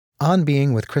On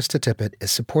Being with Krista Tippett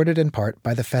is supported in part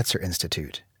by the Fetzer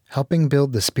Institute, helping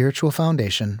build the spiritual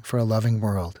foundation for a loving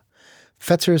world.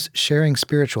 Fetzer's Sharing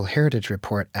Spiritual Heritage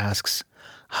report asks,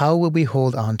 how will we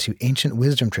hold on to ancient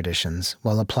wisdom traditions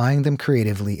while applying them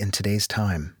creatively in today's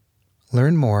time?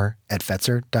 Learn more at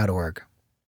Fetzer.org.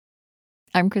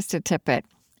 I'm Krista Tippett.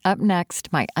 Up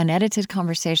next, my unedited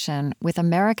conversation with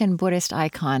American Buddhist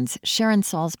icons Sharon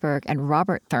Salzberg and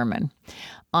Robert Thurman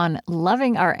on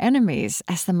loving our enemies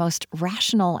as the most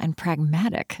rational and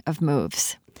pragmatic of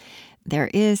moves.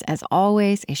 There is, as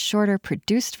always, a shorter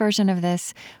produced version of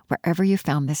this wherever you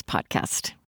found this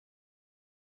podcast.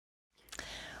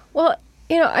 Well,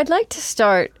 I'd like to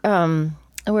start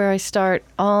where I start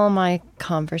all my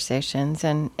conversations,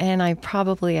 and I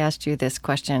probably asked you this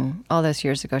question all those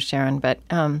years ago, Sharon, but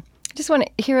I just want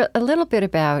to hear a little bit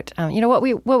about what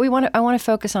we want. I want to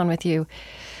focus on with you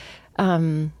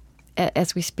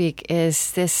as we speak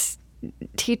is this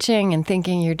teaching and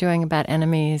thinking you're doing about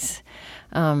enemies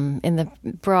in the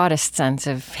broadest sense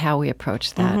of how we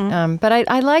approach that. Mm-hmm. But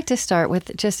I'd like to start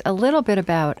with just a little bit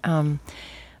about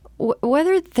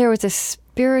whether there was a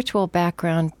spiritual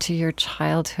background to your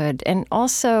childhood, and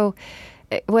also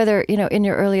whether, in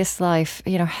your earliest life,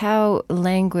 how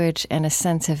language and a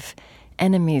sense of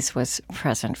enemies was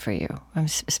present for you,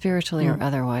 spiritually or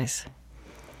otherwise.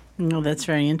 No, that's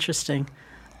very interesting.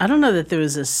 I don't know that there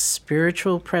was a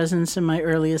spiritual presence in my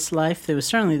earliest life. There was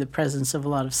certainly the presence of a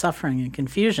lot of suffering and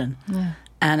confusion. Yeah.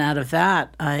 And out of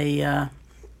that, I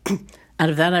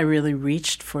really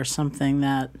reached for something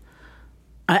that,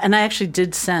 and I actually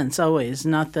did sense always,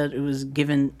 not that it was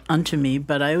given unto me,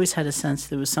 but I always had a sense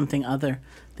there was something other.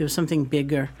 There was something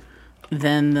bigger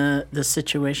than the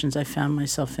situations I found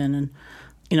myself in. And,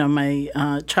 my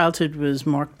childhood was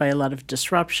marked by a lot of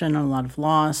disruption, a lot of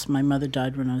loss. My mother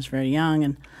died when I was very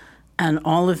young. And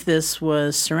all of this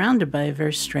was surrounded by a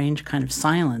very strange kind of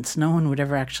silence. No one would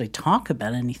ever actually talk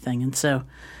about anything. And so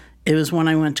it was when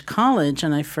I went to college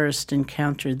and I first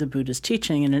encountered the Buddhist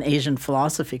teaching in an Asian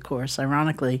philosophy course,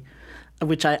 ironically,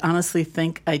 which I honestly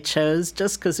think I chose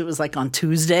just because it was like on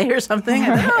Tuesday or something.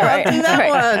 I thought, I'll do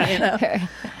that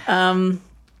one.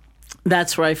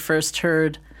 That's where I first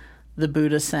heard the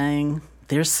Buddha saying,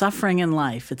 there's suffering in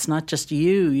life. It's not just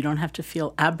you. You don't have to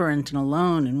feel aberrant and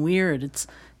alone and weird.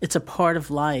 It's a part of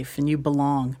life, and you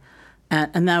belong.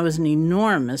 And that was an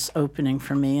enormous opening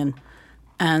for me.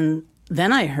 And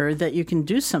then I heard that you can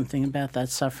do something about that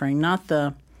suffering, not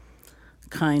the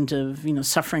kind of,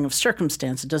 suffering of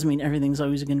circumstance. It doesn't mean everything's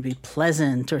always going to be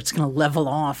pleasant or it's going to level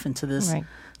off into this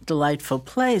delightful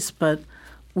place, but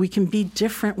we can be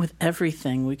different with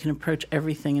everything. We can approach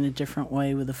everything in a different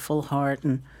way with a full heart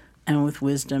and with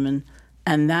wisdom.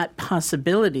 And that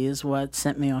possibility is what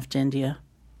sent me off to India.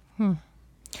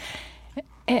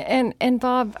 And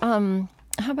Bob,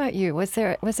 how about you? Was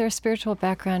there a spiritual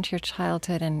background to your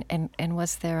childhood, and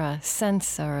was there a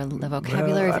sense or the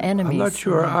vocabulary of enemies? I'm not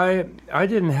sure. I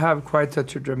didn't have quite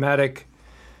such a dramatic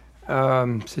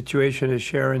situation as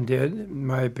Sharon did.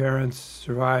 My parents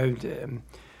survived,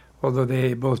 although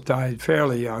they both died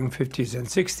fairly young, 50s and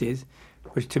 60s,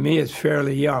 which to me is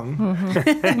fairly young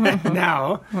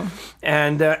now.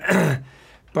 And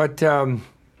but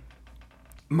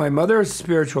my mother's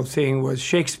spiritual thing was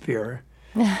Shakespeare.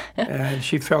 And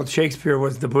she felt Shakespeare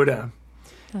was the Buddha.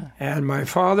 And my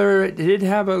father did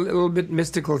have a little bit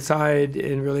mystical side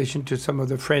in relation to some of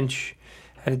the French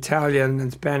and Italian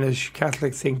and Spanish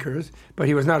Catholic thinkers, but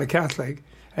he was not a Catholic,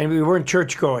 and we weren't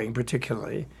church-going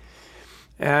particularly.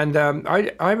 And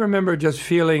I remember just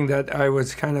feeling that I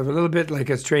was kind of a little bit like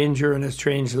a stranger in a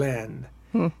strange land.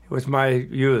 It was my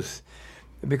youth,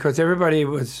 because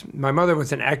my mother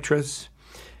was an actress,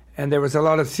 and there was a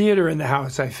lot of theater in the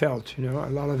house, I felt, a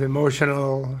lot of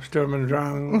emotional Sturm und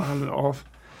Drang on and off.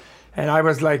 And I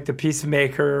was like the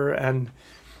peacemaker, and,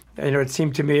 it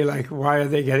seemed to me like, why are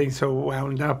they getting so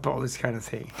wound up, all this kind of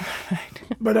thing.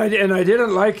 But I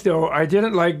didn't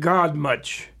like God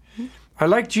much. I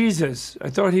liked Jesus. I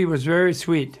thought he was very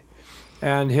sweet.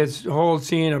 And his whole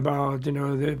scene about,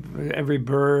 every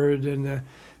bird and the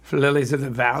lilies of the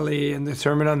valley and the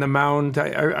Sermon on the Mount,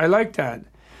 I liked that.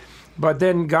 But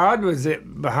then God was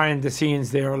behind the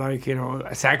scenes there, like,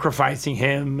 sacrificing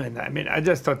him. And I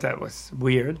just thought that was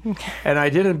weird. And I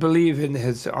didn't believe in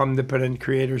his omnipotent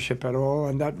creatorship at all.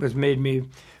 And that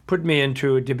put me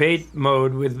into a debate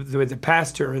mode with the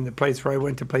pastor in the place where I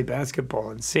went to play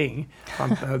basketball and sing,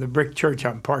 on the brick church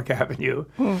on Park Avenue.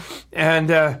 And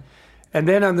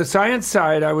then on the science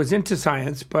side, I was into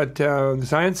science. But on the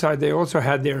science side, they also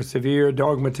had their severe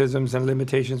dogmatisms and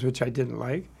limitations, which I didn't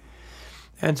like.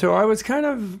 And so I was kind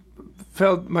of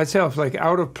felt myself like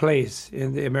out of place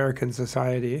in the American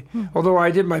society, although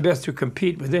I did my best to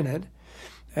compete within it.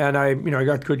 And I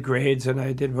got good grades and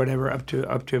I did whatever up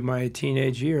to my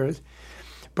teenage years.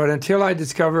 But until I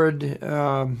discovered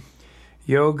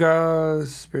yoga,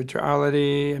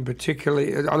 spirituality, and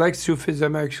particularly, I like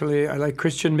Sufism actually. I like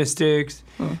Christian mystics.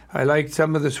 I liked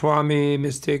some of the Swami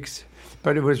mystics.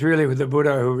 But it was really with the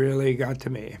Buddha who really got to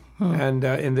me. And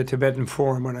in the Tibetan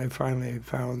form, when I finally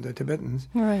found the Tibetans,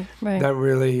 that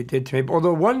really did to me.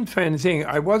 Although one funny thing,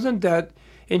 I wasn't that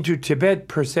into Tibet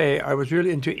per se. I was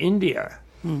really into India.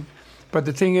 But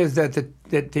the thing is that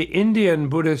the Indian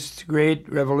Buddhist great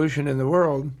revolution in the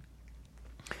world,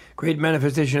 great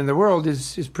manifestation in the world,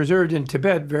 is preserved in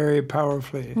Tibet very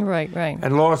powerfully. Right.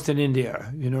 And lost in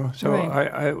India, So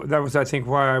I that was, I think,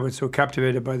 why I was so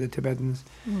captivated by the Tibetans,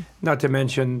 not to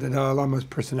mention the Dalai Lama's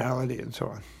personality and so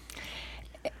on.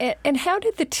 And how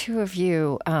did the two of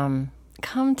you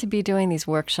come to be doing these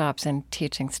workshops and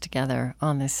teachings together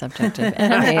on this subject of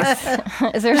enemies?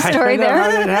 Is there a story there? How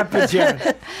did it happen,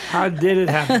 Sharon? How did it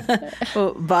happen?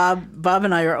 Well, Bob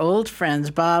and I are old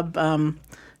friends. Bob,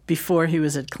 before he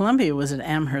was at Columbia, was at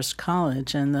Amherst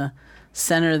College, and the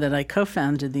center that I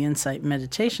co-founded, the Insight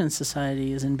Meditation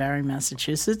Society, is in Barre,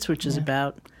 Massachusetts, which is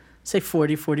about, say,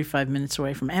 45 minutes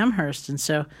away from Amherst. And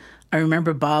so I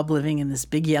remember Bob living in this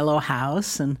big yellow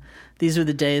house, and these were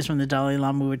the days when the Dalai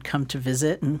Lama would come to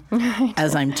visit, and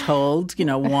as I'm told,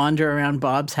 wander around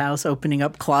Bob's house, opening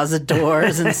up closet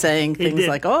doors and saying things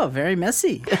like, "Oh, very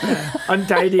messy."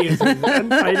 Untidy.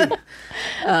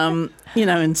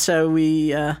 And so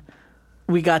we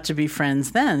got to be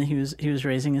friends then. He was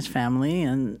raising his family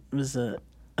and was a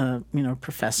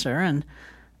professor,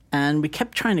 and we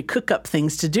kept trying to cook up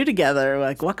things to do together.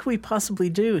 Like, what could we possibly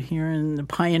do here in the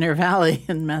Pioneer Valley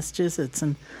in Massachusetts?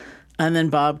 And then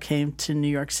Bob came to New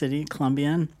York City,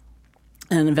 Columbia,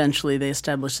 and eventually they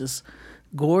established this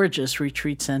gorgeous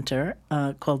retreat center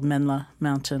called Menla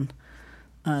Mountain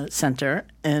Center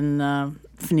in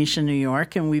Phoenicia, New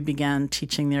York, and we began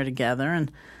teaching there together.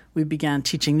 And we began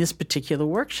teaching this particular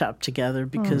workshop together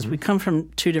because we come from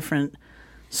two different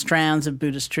strands of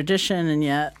Buddhist tradition, and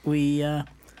yet we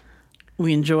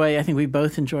enjoy, I think we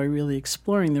both enjoy really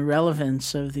exploring the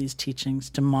relevance of these teachings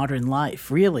to modern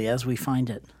life, really, as we find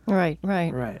it. Right.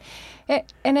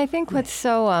 And I think what's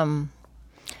so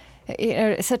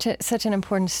such an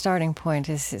important starting point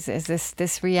is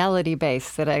this reality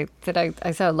base that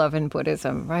I so love in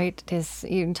Buddhism. Right, is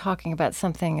even talking about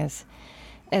something as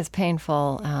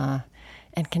painful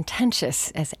and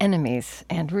contentious as enemies,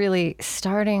 and really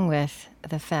starting with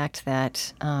the fact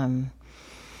that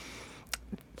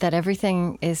that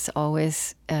everything is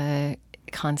always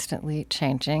constantly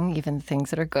changing, even things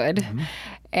that are good,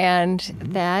 and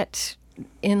that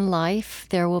in life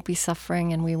there will be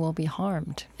suffering and we will be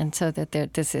harmed, and so that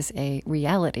this is a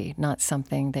reality, not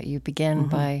something that you begin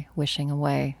by wishing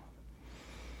away.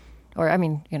 Or,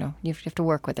 you have to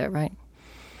work with it, right?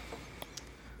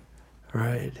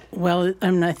 Right. Well,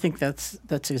 I think that's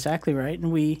exactly right,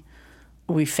 and we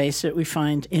face it. We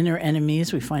find inner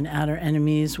enemies. We find outer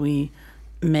enemies. We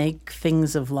make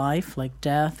things of life, like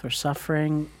death or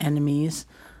suffering, enemies.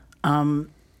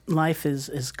 Life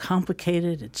is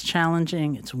complicated. It's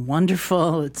challenging. It's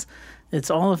wonderful.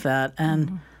 It's all of that,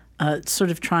 and it's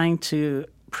sort of trying to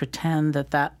pretend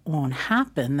that won't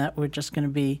happen. That we're just going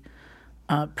to be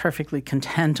perfectly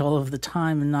content all of the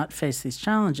time and not face these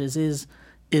challenges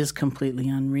is completely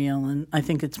unreal. And I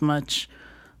think it's much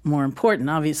more important,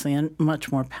 obviously, and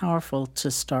much more powerful to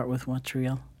start with what's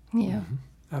real. Yeah.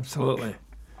 Absolutely.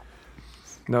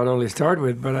 Not only start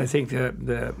with, but I think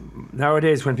the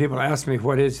nowadays when people ask me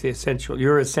what is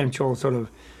your essential sort of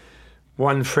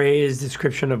one phrase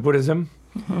description of Buddhism,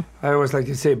 I always like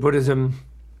to say Buddhism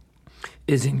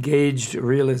is engaged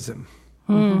realism.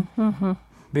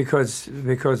 Because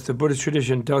the Buddhist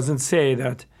tradition doesn't say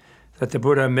that the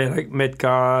Buddha met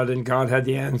God and God had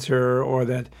the answer, or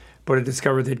that Buddha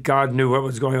discovered that God knew what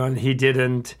was going on, he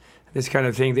didn't, this kind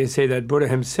of thing. They say that Buddha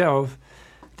himself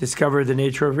discovered the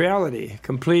nature of reality,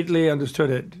 completely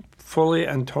understood it, fully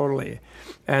and totally,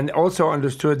 and also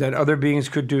understood that other beings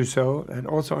could do so, and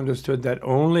also understood that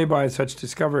only by such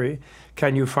discovery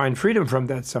can you find freedom from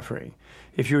that suffering.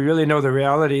 If you really know the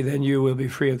reality, then you will be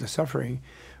free of the suffering,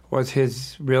 was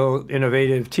his real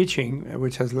innovative teaching,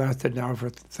 which has lasted now for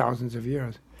thousands of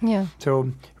years. Yeah.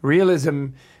 So realism,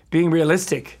 being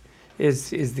realistic,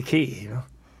 is the key,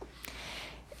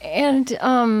 And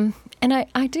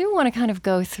I do want to kind of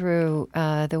go through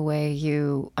the way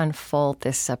you unfold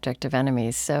this subject of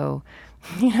enemies. So,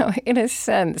 in a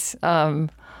sense,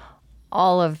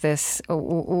 all of this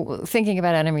thinking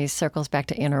about enemies circles back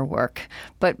to inner work.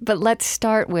 But let's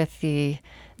start with the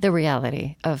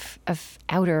reality of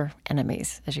outer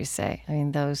enemies, as you say. I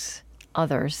mean, those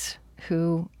others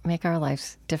who make our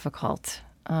lives difficult.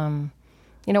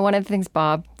 One of the things,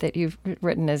 Bob, that you've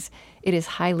written is, it is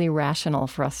highly rational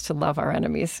for us to love our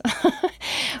enemies,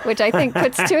 which I think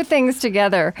puts two things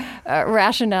together,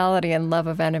 rationality and love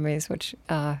of enemies, which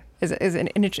is an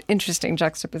interesting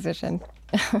juxtaposition.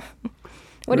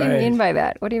 What do you mean by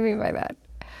that? What do you mean by that?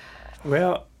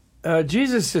 Well,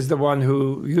 Jesus is the one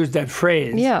who used that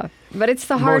phrase. Yeah, but it's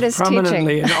the hardest most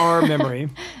prominently teaching. in our memory.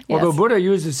 Yes. Although Buddha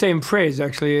used the same phrase,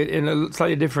 actually, in a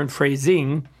slightly different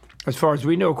phrasing, as far as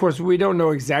we know. Of course, we don't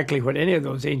know exactly what any of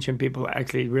those ancient people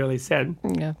actually really said.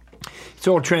 Yeah. It's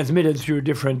all transmitted through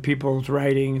different people's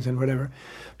writings and whatever.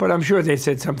 But I'm sure they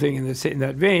said something in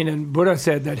that vein. And Buddha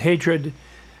said that hatred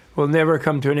will never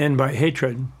come to an end by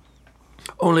hatred.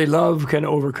 Only love can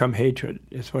overcome hatred,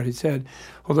 is what he said.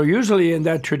 Although usually in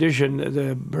that tradition,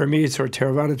 the Burmese or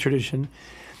Theravada tradition,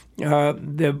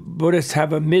 the Buddhists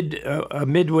have a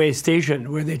midway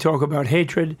station where they talk about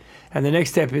hatred, and the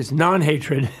next step is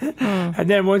non-hatred. And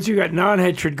then once you got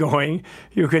non-hatred going,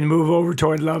 you can move over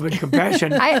toward love and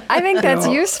compassion. I think that's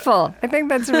useful. I think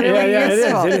that's really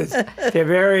useful. It is. They're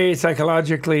very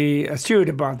psychologically astute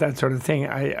about that sort of thing,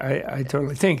 I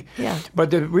totally think. Yeah. But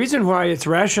the reason why it's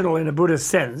rational in a Buddhist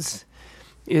sense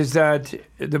is that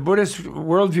the Buddhist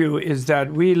worldview is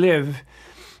that we live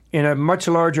in a much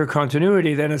larger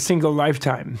continuity than a single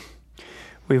lifetime.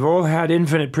 We've all had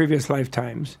infinite previous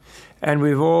lifetimes, and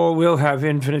we all will have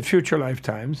infinite future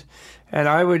lifetimes.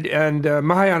 And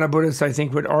Mahayana Buddhists, I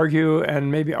think, would argue,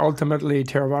 and maybe ultimately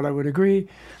Theravada would agree,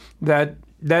 that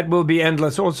that will be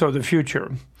endless also, the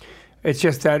future. It's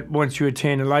just that once you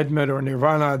attain enlightenment or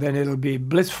nirvana, then it'll be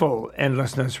blissful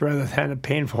endlessness rather than a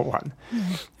painful one.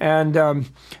 Mm-hmm. And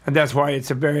that's why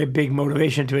it's a very big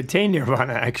motivation to attain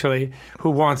nirvana, actually. Who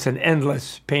wants an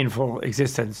endless, painful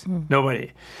existence?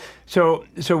 Nobody. So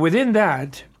within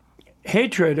that,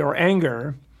 hatred or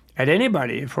anger at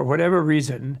anybody, for whatever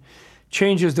reason,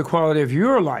 changes the quality of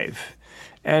your life.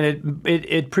 And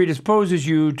it predisposes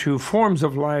you to forms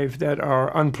of life that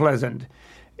are unpleasant,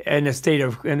 and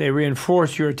they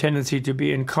reinforce your tendency to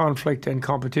be in conflict and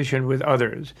competition with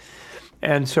others.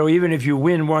 And so even if you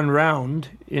win one round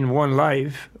in one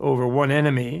life over one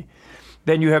enemy,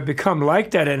 then you have become like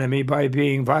that enemy by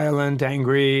being violent,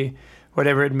 angry,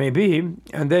 whatever it may be,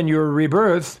 and then your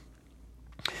rebirth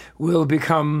will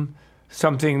become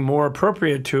something more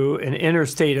appropriate to an inner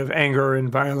state of anger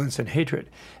and violence and hatred.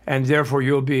 And therefore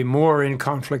you'll be more in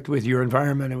conflict with your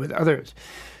environment and with others.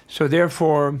 So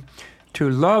therefore, to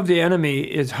love the enemy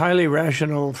is highly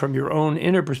rational from your own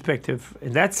inner perspective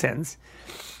in that sense.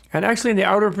 And actually in the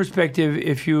outer perspective,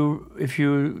 if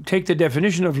you take the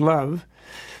definition of love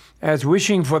as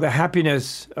wishing for the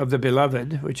happiness of the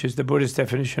beloved, which is the Buddhist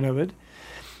definition of it,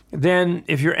 then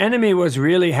if your enemy was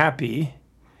really happy,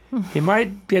 he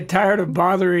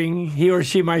or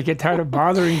she might get tired of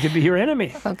bothering to be your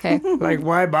enemy. Okay. Like,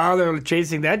 why bother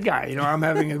chasing that guy? I'm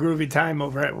having a groovy time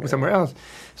over somewhere else.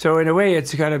 So in a way, it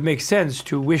kind of makes sense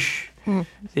to wish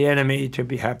the enemy to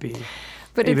be happy,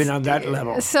 but even on that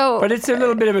level. But it's a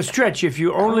little bit of a stretch. If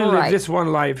you only live this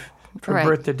one life from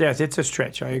birth to death, it's a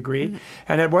stretch, I agree.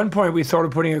 And at one point, we thought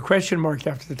of putting a question mark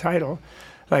after the title,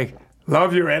 like,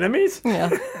 love your enemies? Yeah.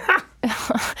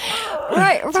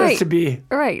 Right. Just to be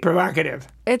provocative.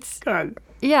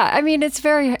 Yeah, I mean, it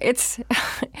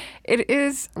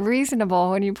is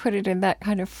reasonable when you put it in that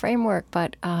kind of framework,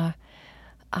 but,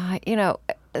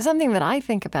 something that I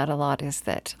think about a lot is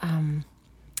that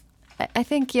I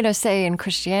think, say in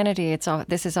Christianity,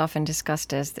 this is often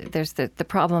discussed as there's the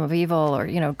problem of evil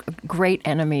or, great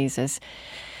enemies.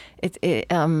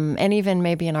 And even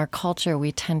maybe in our culture,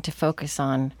 we tend to focus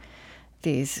on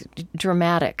these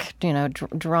dramatic,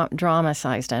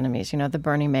 drama-sized enemies, the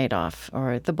Bernie Madoff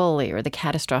or the bully or the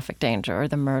catastrophic danger or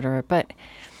the murderer. But,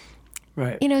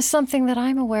 something that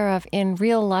I'm aware of in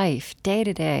real life, day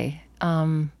to day,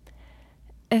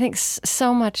 I think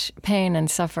so much pain and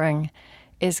suffering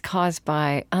is caused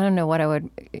by, I don't know what I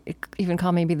would even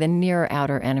call maybe the near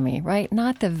outer enemy, right?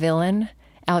 Not the villain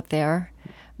out there,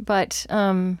 but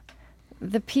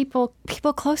the people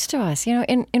close to us,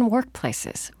 in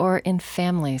workplaces or in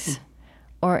families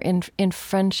or in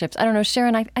friendships. I don't know,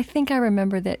 Sharon, I think I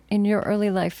remember that in your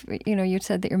early life, you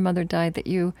said that your mother died, that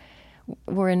you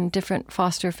were in different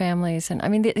foster families. And I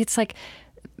mean, it's like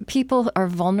people are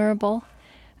vulnerable.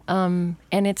 And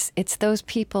it's those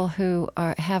people who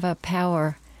have a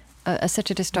power, such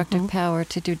a destructive power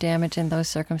to do damage in those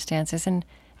circumstances. And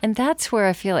And that's where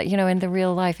I feel like, in the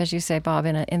real life, as you say, Bob,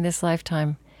 in this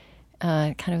lifetime,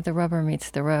 kind of the rubber meets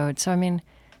the road. So, I mean,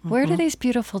 where do these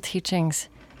beautiful teachings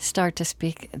start to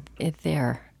speak it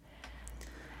there?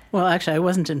 Well, actually, I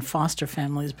wasn't in foster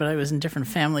families, but I was in different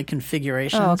family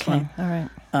configurations. Oh, okay. All right.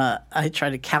 I tried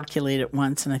to calculate it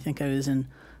once, and I think I was in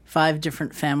 5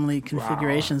 different family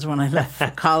configurations when I left for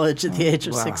college at the age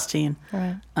of 16.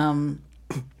 Right.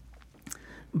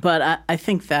 But I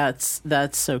think that's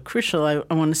so crucial.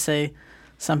 I want to say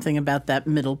something about that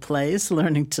middle place,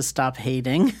 learning to stop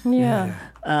hating. Yeah.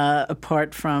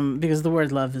 Apart from, because the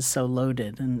word love is so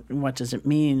loaded, and what does it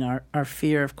mean? Our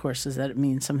fear, of course, is that it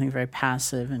means something very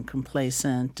passive and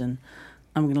complacent, and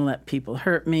I'm going to let people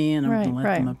hurt me, and I'm going to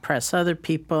let them oppress other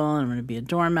people, and I'm going to be a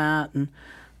doormat. And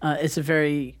it's a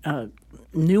very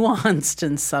nuanced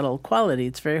and subtle quality.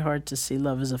 It's very hard to see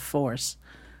love as a force,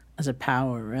 as a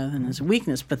power, rather than as a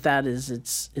weakness, but that is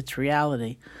its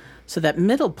reality. So that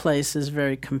middle place is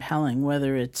very compelling,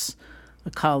 whether it's a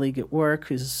colleague at work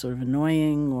who's sort of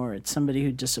annoying, or it's somebody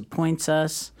who disappoints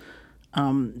us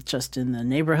just in the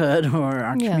neighborhood or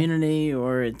our community,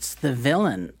 or it's the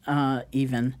villain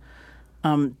even,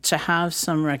 to have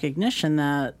some recognition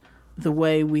that the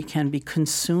way we can be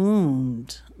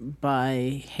consumed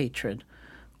by hatred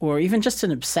or even just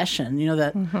an obsession,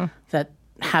 that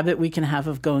habit we can have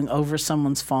of going over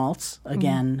someone's faults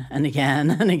again and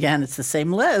again and again. It's the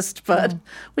same list, but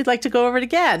we'd like to go over it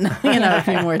again, a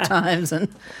few more times. And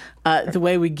the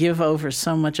way we give over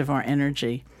so much of our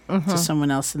energy to someone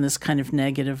else in this kind of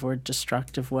negative or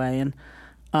destructive way. And,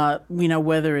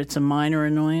 whether it's a minor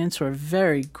annoyance or a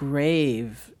very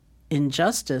grave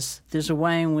injustice, there's a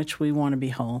way in which we want to be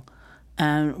whole.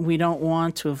 And we don't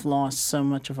want to have lost so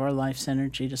much of our life's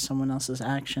energy to someone else's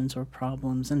actions or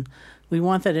problems. And we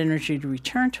want that energy to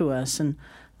return to us and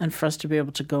for us to be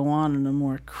able to go on in a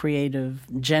more creative,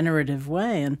 generative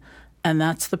way. And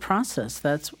that's the process.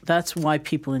 That's why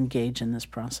people engage in this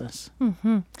process.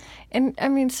 Mm-hmm. And, I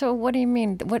mean, so what do you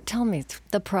mean? Tell me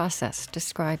the process.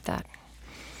 Describe that.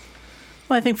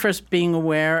 Well, I think first being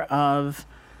aware of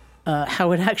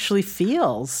how it actually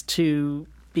feels to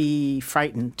be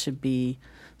frightened, to be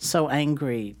so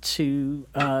angry, to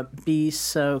be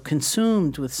so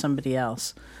consumed with somebody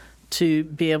else, to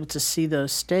be able to see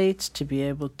those states, to be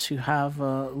able to have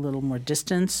a little more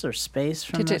distance or space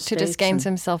from those states. To just gain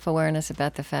some self-awareness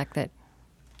about the fact that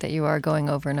you are going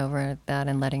over and over that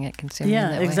and letting it consume you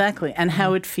that way. Exactly, and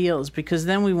how it feels, because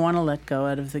then we want to let go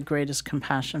out of the greatest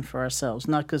compassion for ourselves,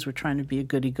 not because we're trying to be a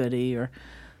goody-goody or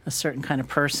a certain kind of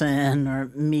person or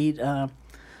meet kind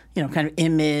of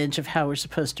image of how we're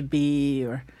supposed to be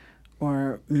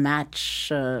or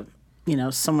match,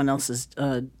 someone else's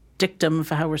dictum of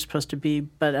how we're supposed to be.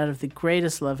 But out of the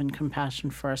greatest love and compassion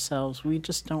for ourselves, we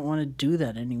just don't want to do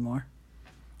that anymore.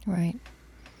 Right.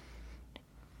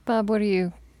 Bob, what are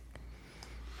you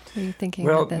thinking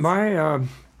about this? Well, my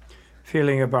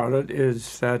feeling about it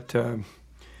is that,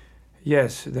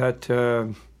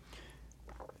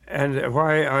 and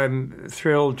why I'm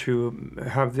thrilled to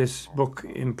have this book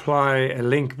imply a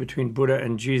link between Buddha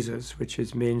and Jesus, which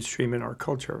is mainstream in our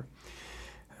culture,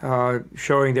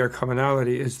 showing their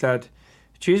commonality, is that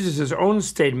Jesus' own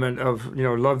statement of,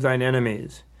 love thine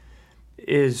enemies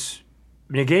is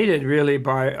negated really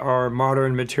by our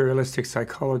modern materialistic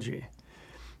psychology.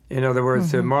 In other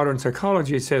words, the modern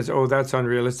psychology says, oh, that's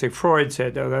unrealistic. Freud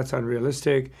said, oh, that's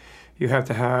unrealistic. You have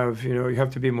to have, you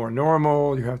have to be more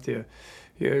normal. You have to...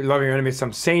 Loving your enemy,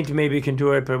 some saint maybe can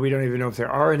do it, but we don't even know if there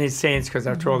are any saints, because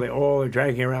after all, they all are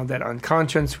dragging around that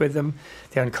unconscious with them.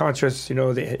 The unconscious,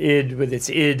 the id with its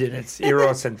id and its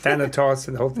eros and thanatos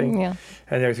and the whole thing. Yeah.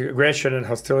 And there's aggression and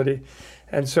hostility.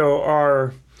 And so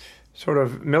our sort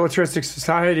of militaristic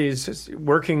society's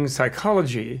working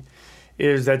psychology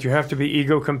is that you have to be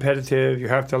ego-competitive, you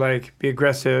have to be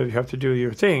aggressive, you have to do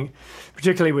your thing,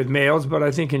 particularly with males, but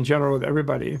I think in general with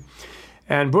everybody.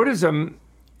 And Buddhism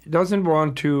doesn't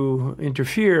want to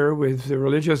interfere with the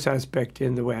religious aspect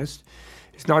in the West.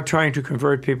 It's not trying to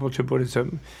convert people to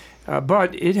Buddhism,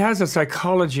 but it has a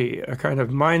psychology, a kind of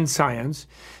mind science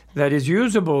that is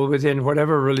usable within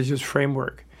whatever religious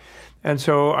framework. And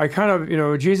so I kind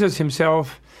of, Jesus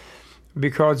himself,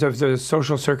 because of the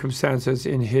social circumstances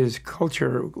in his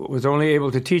culture, was only able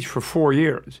to teach for 4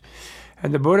 years.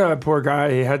 And the Buddha, poor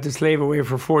guy, he had to slave away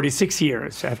for 46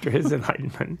 years after his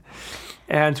enlightenment.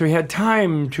 And so he had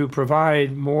time to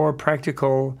provide more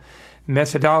practical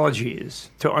methodologies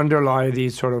to underlie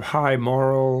these sort of high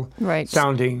moral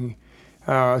sounding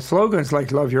slogans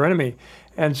like love your enemy.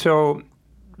 And so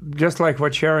just like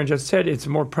what Sharon just said, it's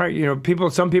more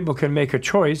some people can make a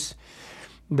choice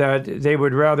that they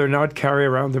would rather not carry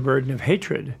around the burden of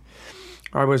hatred.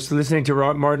 I was listening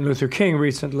to Martin Luther King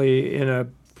recently in a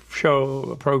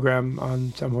program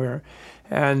on somewhere,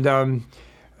 and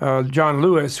John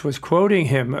Lewis was quoting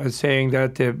him as saying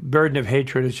that the burden of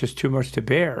hatred is just too much to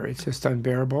bear. It's just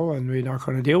unbearable, and we're not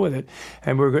going to deal with it.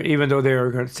 And even though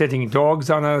they're setting dogs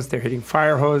on us, they're hitting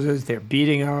fire hoses, they're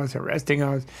beating us, arresting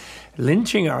us,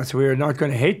 lynching us, we're not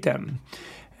going to hate them.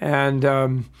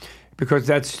 And because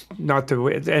that's not the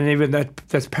way, and even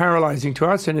that's paralyzing to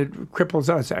us, and it cripples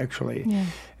us, actually. Yeah.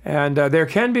 And there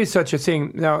can be such a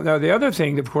thing. Now, the other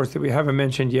thing, of course, that we haven't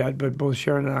mentioned yet, but both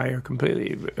Sharon and I are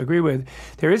completely agree with,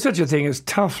 there is such a thing as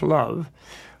tough love,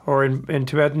 or in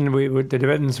Tibetan, the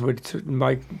Tibetans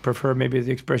might prefer maybe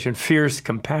the expression fierce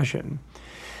compassion.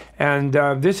 And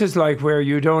this is like where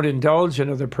you don't indulge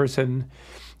another person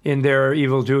in their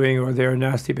evil doing or their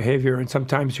nasty behavior, and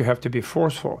sometimes you have to be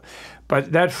forceful.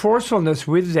 But that forcefulness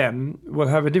with them will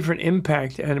have a different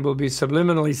impact and will be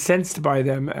subliminally sensed by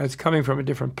them as coming from a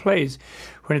different place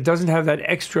when it doesn't have that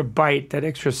extra bite, that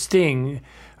extra sting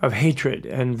of hatred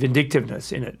and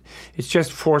vindictiveness in it. It's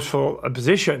just forceful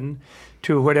opposition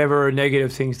to whatever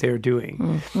negative things they're doing.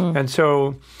 Mm-hmm. And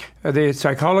so the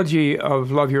psychology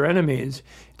of love your enemies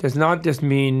does not just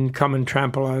mean come and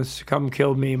trample us, come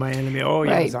kill me, my enemy. Oh,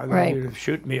 yes, I want you to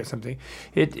shoot me or something.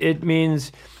 It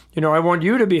means, I want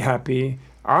you to be happy.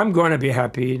 I'm going to be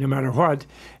happy no matter what.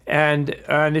 And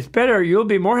it's better, you'll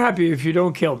be more happy if you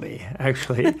don't kill me,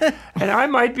 actually. And I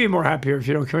might be more happier if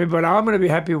you don't kill me, but I'm going to be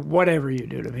happy whatever you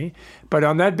do to me. But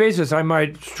on that basis, I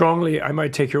might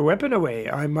take your weapon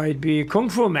away. I might be a kung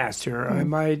fu master. I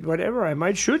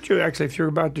might shoot you. Actually, if you're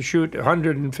about to shoot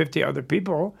 150 other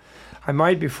people, I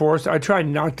might be forced. I try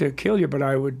not to kill you, but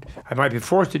I might be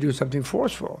forced to do something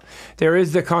forceful. There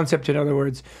is the concept, in other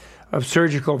words, of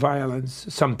surgical violence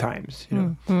sometimes,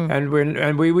 mm-hmm. and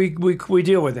we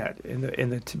deal with that in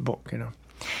the book,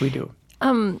 we do.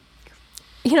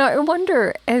 I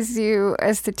wonder as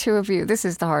the two of you, this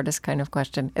is the hardest kind of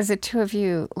question, as the two of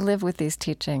you live with these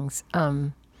teachings,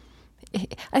 I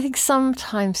think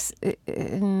sometimes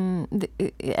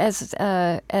as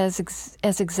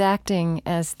exacting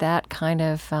as that kind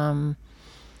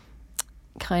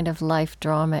of life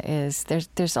drama is,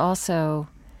 there's also,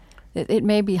 it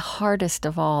may be hardest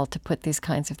of all to put these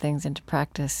kinds of things into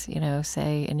practice,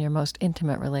 say in your most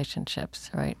intimate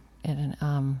relationships, right? And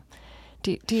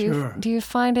do you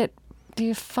find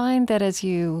that as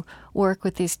you work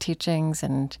with these teachings,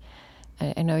 and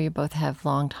I know you both have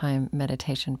long time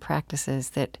meditation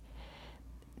practices, that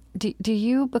do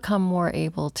you become more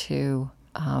able to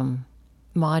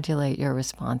modulate your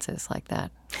responses like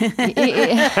that? Well,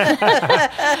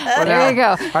 there you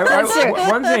go.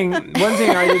 One thing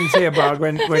I didn't say about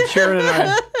when Sharon and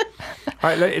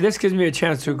I this gives me a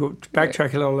chance to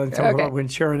backtrack a little and talk about when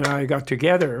Sharon and I got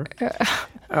together.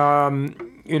 Why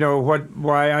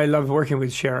I love working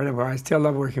with Sharon, and why I still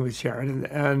love working with Sharon,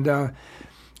 and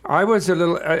I was a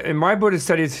little in my Buddhist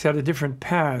studies had a different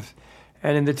path,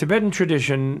 and in the Tibetan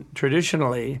tradition,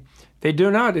 traditionally, they do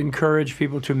not encourage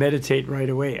people to meditate right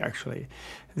away. Actually,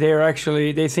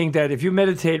 they think that if you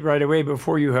meditate right away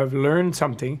before you have learned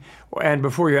something, and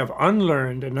before you have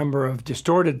unlearned a number of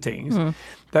distorted things,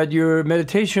 that your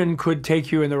meditation could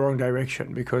take you in the wrong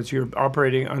direction because you're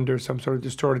operating under some sort of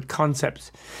distorted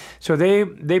concepts. So they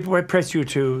press you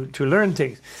to learn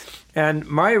things. And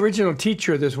my original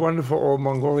teacher, this wonderful old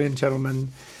Mongolian gentleman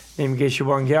named Geshe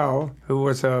Wangyal, who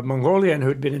was a Mongolian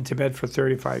who'd been in Tibet for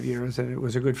 35 years and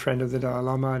was a good friend of the Dalai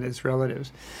Lama and his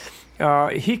relatives,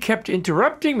 he kept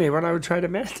interrupting me when I would try to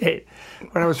meditate,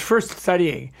 when I was first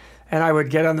studying. And I would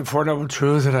get on the Four Noble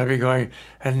Truths, and I'd be going,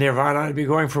 and Nirvana, I'd be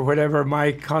going for whatever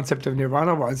my concept of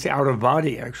Nirvana was, out of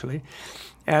body, actually.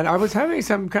 And I was having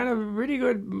some kind of really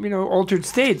good, altered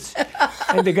states.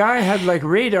 And the guy had like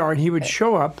radar, and he would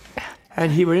show up,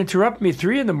 and he would interrupt me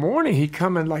 3 a.m. He'd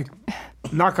come and like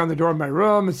knock on the door of my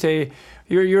room and say,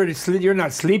 "You're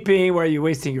not sleeping. Why are you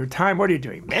wasting your time? What are you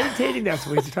doing? Meditating? That's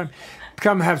a waste of time.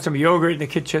 Come have some yogurt in the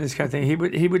kitchen." This kind of thing.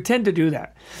 He would tend to do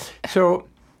that. So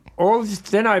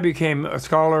then I became a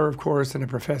scholar, of course, and a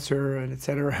professor, and et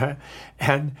cetera.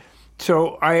 And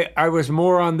so I was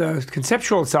more on the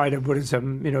conceptual side of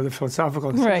Buddhism, the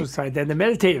philosophical conceptual side, than the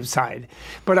meditative side.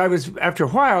 But after a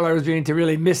while, I was beginning to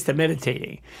really miss the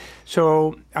meditating.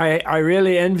 So I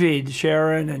really envied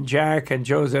Sharon and Jack and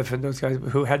Joseph and those guys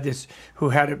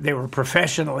they were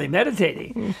professionally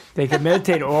meditating. They could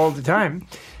meditate all the time.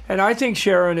 And I think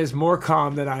Sharon is more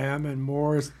calm than I am, and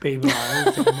more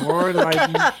stabilized and more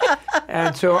enlightened.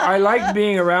 And so I like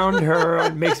being around her.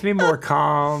 It makes me more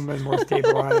calm and more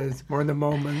stabilized, more in the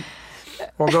moment.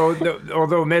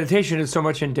 although meditation is so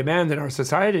much in demand in our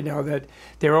society now that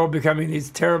they're all becoming these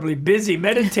terribly busy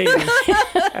meditators,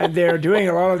 and they're doing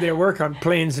a lot of their work on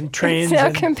planes and trains.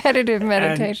 It's competitive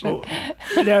meditation.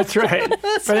 That's right.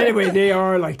 But anyway, they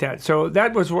are like that. So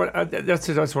that was what that's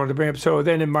what I wanted to bring up. So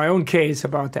then, in my own case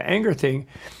about the anger thing,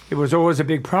 it was always a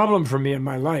big problem for me in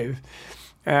my life.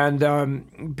 And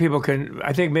people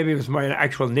I think maybe it was my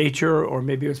actual nature, or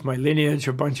maybe it was my lineage,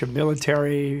 a bunch of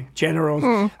military generals.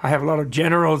 I have a lot of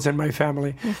generals in my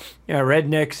family,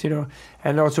 rednecks,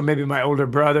 and also maybe my older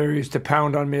brother used to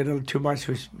pound on me a little too much,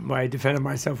 which I defended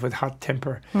myself with hot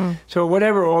temper. So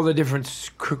whatever all the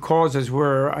different causes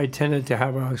were, I tended to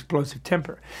have an explosive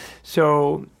temper.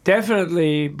 So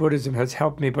definitely Buddhism has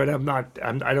helped me, but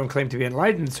I don't claim to be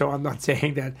enlightened, so I'm not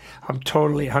saying that I'm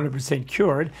totally 100%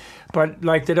 cured. But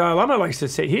like the Dalai Lama likes to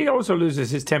say, he also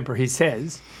loses his temper, he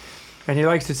says. And he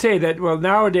likes to say that, well,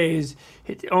 nowadays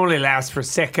it only lasts for a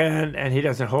second, and he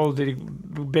doesn't hold the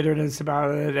bitterness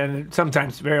about it, and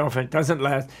sometimes, very often, it doesn't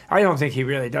last. I don't think he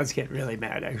really does get really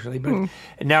mad, actually, but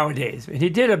nowadays. And he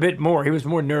did a bit more. He was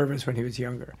more nervous when he was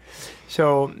younger.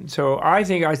 So I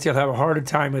think I still have a harder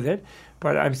time with it,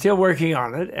 but I'm still working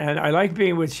on it, and I like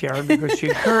being with Sharon because she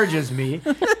encourages me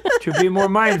to be more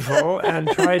mindful and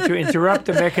try to interrupt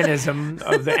the mechanism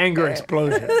of the anger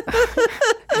explosion.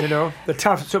 The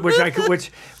tough,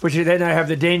 which then I have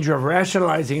the danger of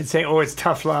rationalizing and saying, oh, it's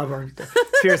tough love or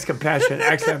fierce compassion.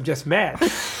 Actually, I'm just mad.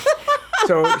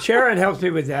 So Sharon helps me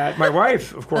with that. My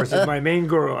wife, of course, is my main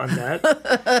guru on that.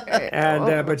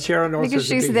 And but Sharon also because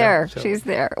she's there. Help, so. She's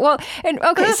there. Well, and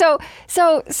okay, so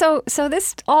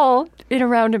this all in a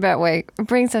roundabout way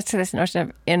brings us to this notion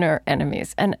of inner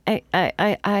enemies, and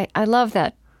I love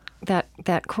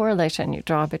that correlation you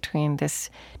draw between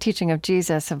this teaching of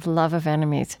Jesus of love of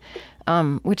enemies,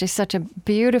 which is such a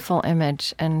beautiful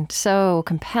image and so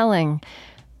compelling,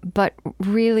 but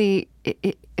really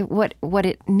what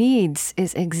it needs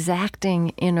is exacting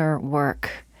inner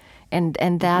work. And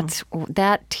that's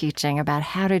that teaching about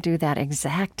how to do that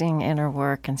exacting inner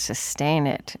work and sustain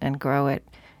it and grow it,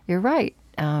 you're right,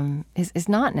 is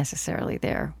not necessarily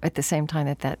there at the same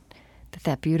time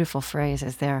that beautiful phrase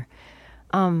is there.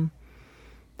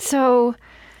 So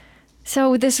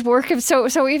this work of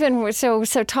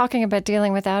so talking about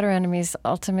dealing with outer enemies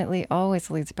ultimately always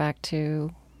leads back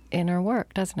to inner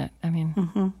work, doesn't it? I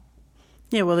mean,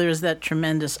 yeah. Well, there's that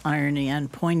tremendous irony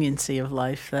and poignancy of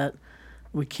life that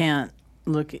we can't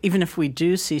look, even if we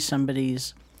do see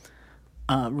somebody's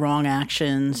wrong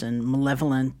actions and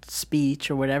malevolent speech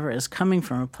or whatever as coming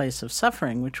from a place of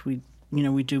suffering, which we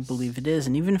do believe it is,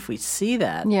 and even if we see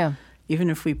that, even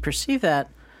if we perceive that.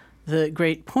 The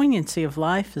great poignancy of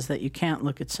life is that you can't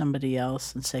look at somebody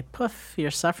else and say, poof, your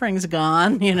suffering's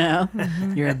gone,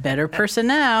 you're a better person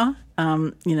now.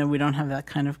 We don't have that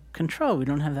kind of control. We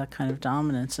don't have that kind of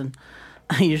dominance. And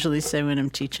I usually say when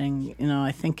I'm teaching,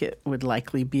 I think it would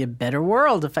likely be a better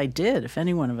world if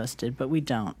any one of us did, but we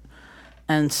don't.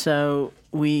 And so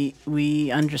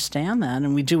we understand that,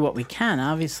 and we do what we can,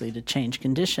 obviously, to change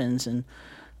conditions and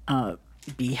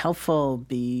be helpful,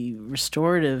 be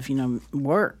restorative,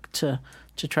 work to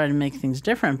try to make things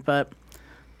different. But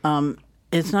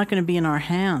it's not going to be in our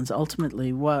hands,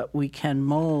 ultimately, what we can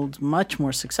mold much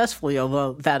more successfully,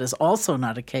 although that is also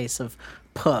not a case of,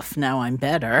 poof, now I'm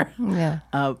better. Yeah.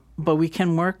 But we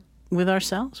can work with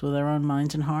ourselves, with our own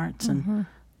minds and hearts,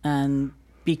 and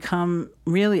become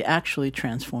really actually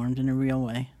transformed in a real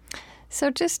way.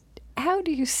 So just how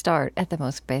do you start at the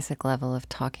most basic level of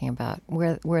talking about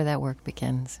where that work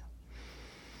begins?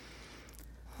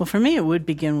 Well, for me, it would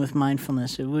begin with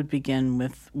mindfulness. It would begin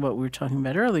with what we were talking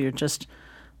about earlier, just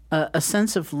a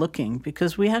sense of looking,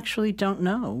 because we actually don't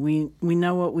know. We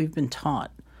know what we've been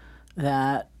taught,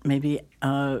 that maybe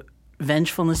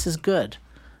vengefulness is good,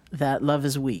 that love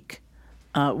is weak,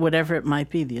 whatever it might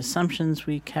be, the assumptions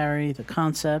we carry, the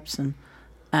concepts,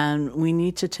 and we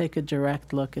need to take a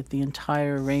direct look at the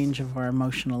entire range of our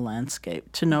emotional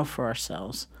landscape to know for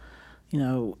ourselves.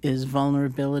 Is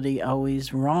vulnerability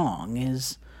always wrong?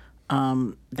 Is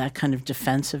that kind of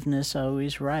defensiveness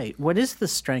always right? What is the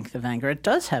strength of anger? It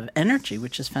does have energy,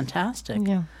 which is fantastic.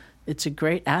 Yeah. It's a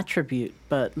great attribute,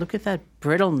 but look at that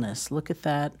brittleness. Look at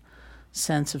that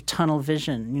sense of tunnel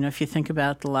vision. If you think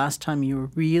about the last time you were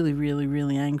really, really,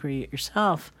 really angry at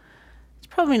yourself, it's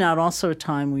probably not also a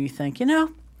time where you think,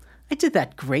 I did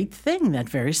that great thing that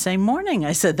very same morning.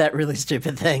 I said that really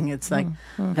stupid thing. It's like,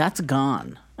 that's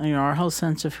gone. Our whole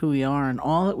sense of who we are and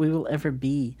all that we will ever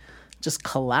be just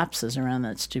collapses around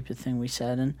that stupid thing we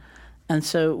said. And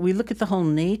so we look at the whole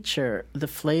nature, the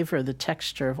flavor, the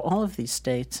texture of all of these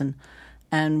states,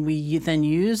 And we then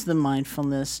use the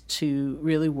mindfulness to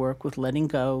really work with letting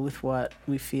go with what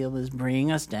we feel is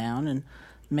bringing us down and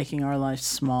making our life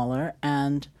smaller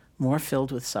and more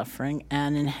filled with suffering,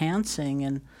 and enhancing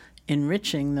and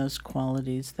enriching those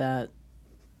qualities that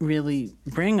really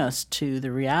bring us to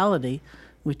the reality,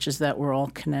 which is that we're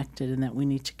all connected and that we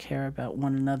need to care about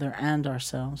one another and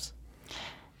ourselves.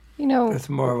 You know, That's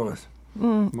marvelous.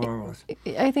 Marvelous.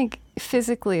 I think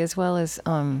physically as well as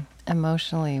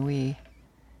emotionally, we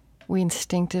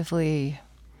instinctively,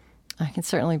 I can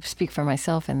certainly speak for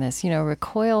myself in this,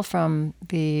 recoil from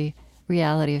the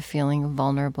reality of feeling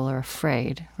vulnerable or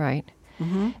afraid, right?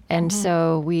 And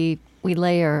so we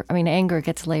layer, anger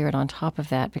gets layered on top of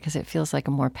that because it feels like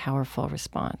a more powerful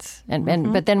response.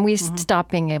 But then we stop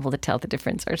being able to tell the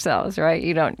difference ourselves, right?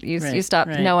 You stop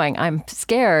knowing I'm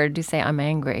scared, you say I'm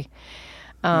angry.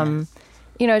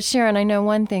 Sharon, I know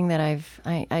one thing that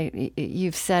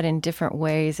you've said in different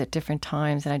ways at different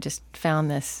times, and I just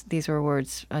found these were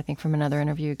words, I think, from another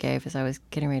interview you gave as I was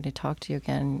getting ready to talk to you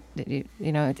again.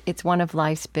 It's one of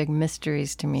life's big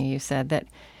mysteries to me, you said, that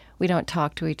we don't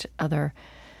talk to each other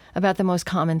about the most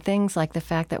common things, like the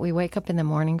fact that we wake up in the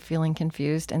morning feeling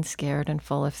confused and scared and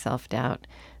full of self-doubt.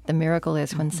 The miracle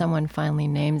is when someone finally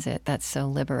names it. That's so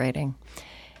liberating.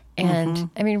 And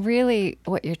really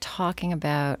what you're talking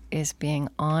about is being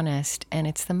honest, and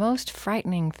it's the most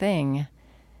frightening thing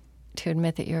to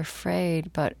admit that you're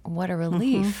afraid, but what a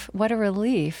relief. What a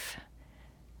relief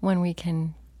when we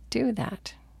can do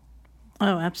that.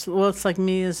 Oh, absolutely. Well, it's like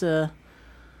me as a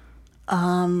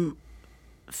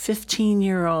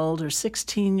 15-year-old or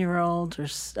 16-year-old, or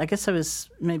I guess I was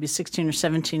maybe 16 or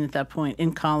 17 at that point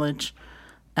in college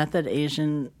at that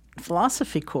Asian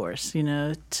philosophy course,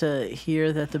 to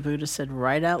hear that the Buddha said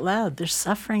right out loud, there's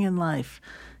suffering in life.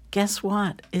 Guess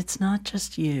what? It's not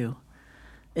just you.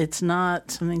 It's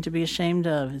not something to be ashamed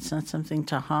of. It's not something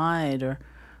to hide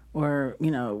or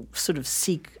sort of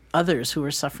seek others who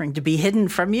are suffering to be hidden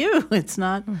from you. It's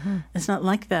not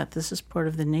like that. This is part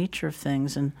of the nature of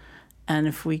things. And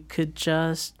if we could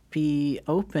just be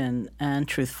open and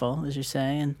truthful, as you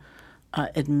say, and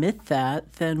admit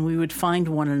that, then we would find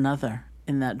one another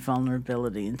in that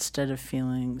vulnerability instead of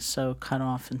feeling so cut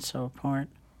off and so apart.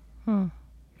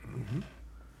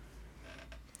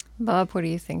 Bob, what are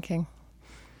you thinking?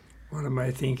 What am I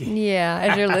thinking? Yeah,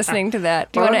 as you're listening to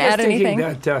that. Do you want to add anything?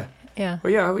 Yeah.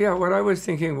 What I was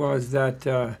thinking was that,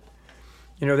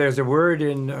 there's a word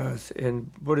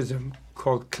in Buddhism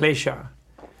called klesha,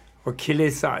 or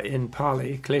kilesa in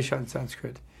Pali, klesha in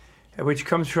Sanskrit, which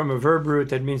comes from a verb root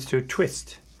that means to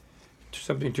twist,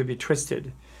 something to be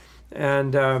twisted.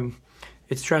 And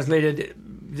it's translated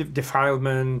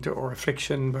defilement or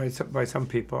affliction by some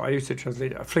people. I used to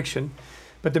translate affliction.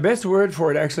 But the best word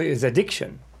for it actually is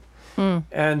addiction.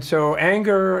 And so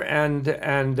anger and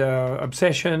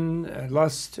obsession,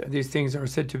 lust, these things are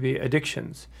said to be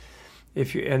addictions.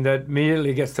 And that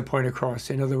immediately gets the point across.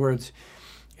 In other words,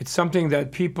 it's something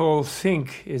that people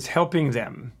think is helping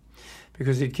them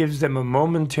because it gives them a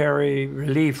momentary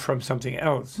relief from something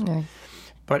else. Right.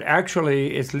 But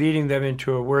actually, it's leading them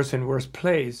into a worse and worse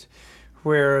place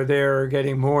where they're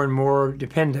getting more and more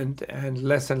dependent and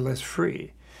less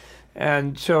free.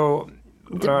 And so...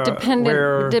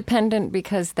 dependent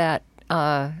because that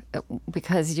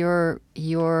because the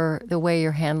way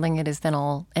you're handling it is then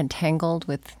all entangled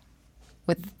with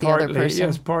the other person.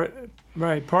 Yes,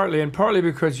 partly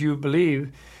because you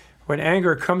believe when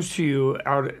anger comes to you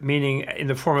out, meaning in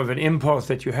the form of an impulse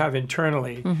that you have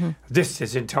internally, this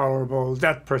is intolerable,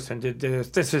 that person did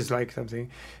this is like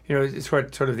something, it's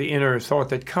what sort of the inner thought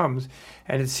that comes,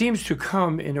 and it seems to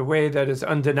come in a way that is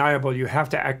undeniable. You have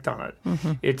to act on it.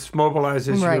 It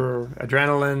mobilizes your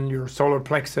adrenaline, your solar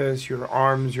plexus, your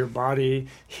arms, your body,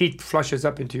 heat flushes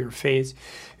up into your face.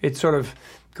 It sort of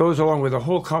goes along with a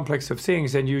whole complex of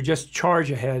things, and you just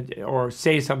charge ahead or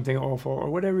say something awful or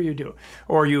whatever you do.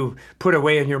 Or you put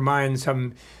away in your mind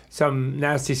some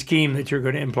nasty scheme that you're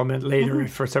going to implement later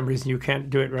if for some reason you can't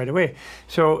do it right away.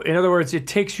 So in other words, it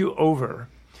takes you over.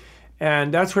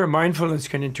 And that's where mindfulness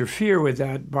can interfere with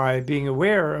that by being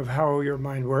aware of how your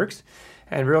mind works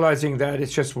and realizing that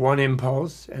it's just one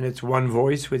impulse and it's one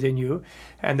voice within you.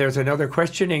 And there's another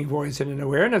questioning voice and an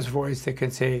awareness voice that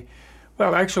can say,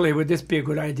 well, actually, would this be a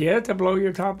good idea to blow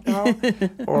your top now?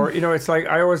 Or, it's like,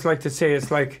 I always like to say,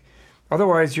 it's like,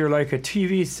 otherwise you're like a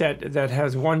TV set that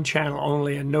has one channel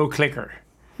only and no clicker.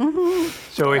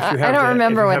 So if you have I don't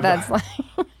remember what that's like.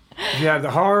 If you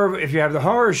have the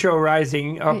horror show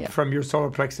rising up from your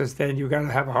solar plexus, then you got to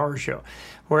have a horror show.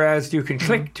 Whereas you can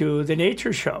click to the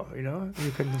nature show,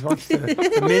 you can watch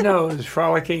the minnows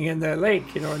frolicking in the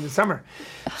lake, in the summer.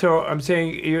 So I'm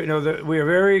saying, that we are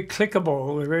very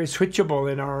clickable, we're very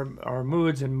switchable in our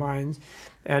moods and minds.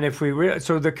 And if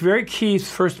so the very key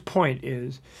first point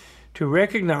is to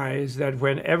recognize that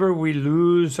whenever we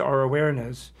lose our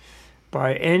awareness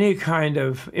by any kind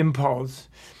of impulse,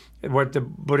 what the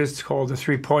Buddhists call the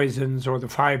 3 poisons or the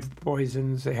 5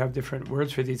 poisons. They have different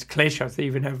words for these kleshas. They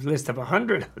even have a list of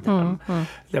 100 of them,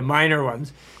 the minor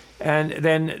ones. And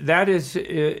then that is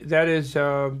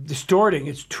distorting,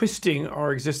 it's twisting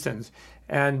our existence.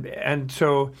 And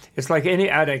so it's like any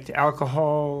addict,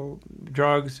 alcohol,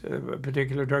 drugs,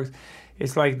 particular drugs.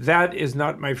 It's like, that is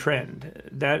not my friend.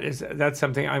 That's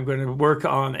something I'm going to work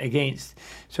on against.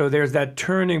 So there's that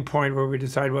turning point where we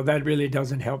decide, well, that really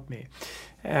doesn't help me.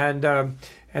 And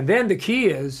then the key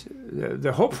is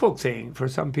the hopeful thing for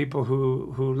some people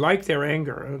who like their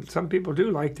anger. Some people do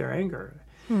like their anger.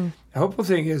 The hopeful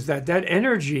thing is that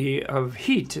energy of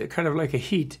heat, kind of like a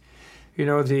heat,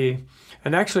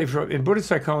 and actually in Buddhist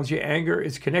psychology, anger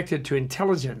is connected to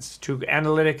intelligence, to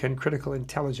analytic and critical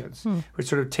intelligence, which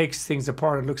sort of takes things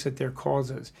apart and looks at their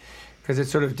causes. Because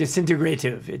it's sort of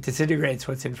disintegrative. It disintegrates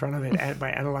what's in front of it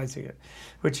by analyzing it,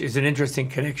 which is an interesting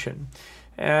connection.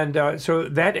 And so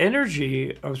that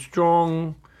energy of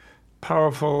strong,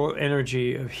 powerful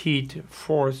energy of heat,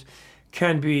 force,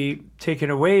 can be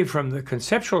taken away from the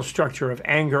conceptual structure of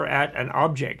anger at an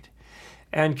object,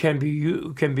 and can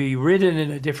be ridden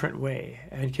in a different way,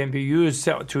 and can be used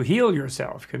to heal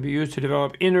yourself, can be used to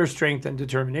develop inner strength and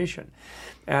determination.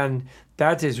 And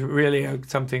that is really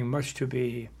something much to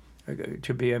be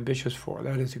ambitious for.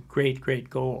 That is a great, great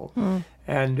goal.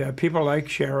 And people like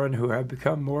Sharon, who have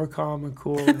become more calm and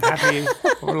cool and happy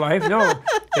over life,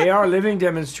 they are living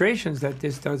demonstrations that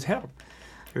this does help.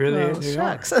 Really, they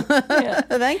shucks. are.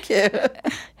 Thank you.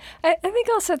 I think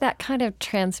also that kind of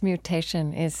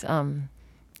transmutation is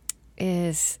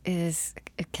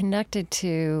connected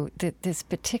to this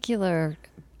particular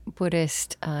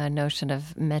Buddhist notion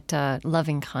of metta,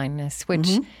 loving kindness,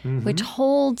 which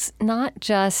holds not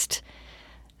just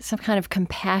some kind of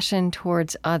compassion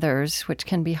towards others, which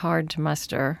can be hard to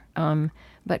muster,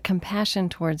 but compassion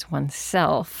towards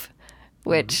oneself,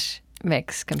 which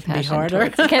makes compassion harder.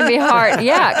 Can be hard.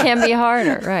 Yeah, it can be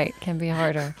harder. Right, can be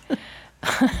harder.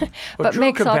 But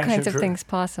makes all kinds of things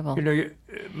possible.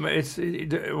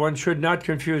 One should not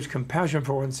confuse compassion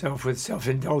for oneself with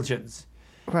self-indulgence.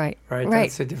 Right.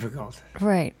 That's difficult.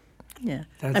 Right. Yeah.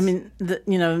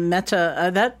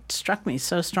 Metta, that struck me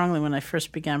so strongly when I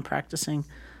first began practicing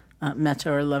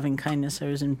metta or loving kindness. I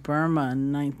was in Burma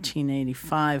in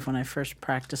 1985 when I first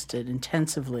practiced it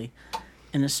intensively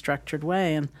in a structured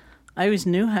way. And I always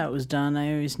knew how it was done.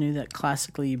 I always knew that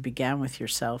classically you began with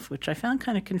yourself, which I found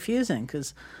kind of confusing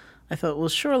because I thought, well,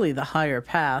 surely the higher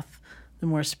path, the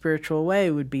more spiritual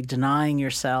way would be denying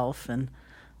yourself and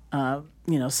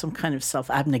some kind of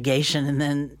self-abnegation, and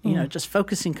then, just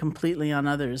focusing completely on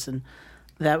others, and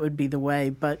that would be the way.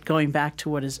 But going back to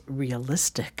what is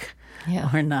realistic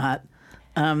or not,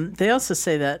 they also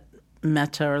say that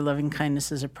metta or loving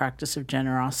kindness is a practice of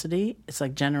generosity. It's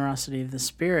like generosity of the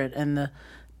spirit, and the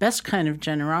best kind of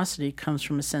generosity comes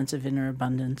from a sense of inner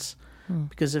abundance,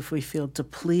 because if we feel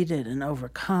depleted and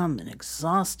overcome and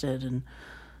exhausted and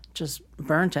just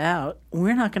burnt out,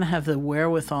 we're not going to have the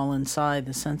wherewithal inside,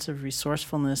 the sense of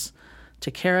resourcefulness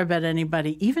to care about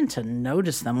anybody, even to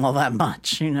notice them all that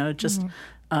much.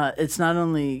 It's not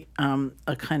only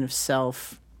a kind of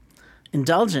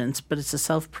self-indulgence, but it's a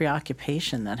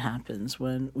self-preoccupation that happens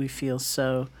when we feel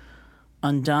so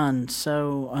undone,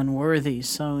 so unworthy,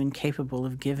 so incapable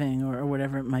of giving or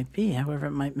whatever it might be, however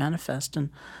it might manifest. And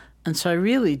so I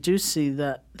really do see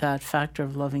that factor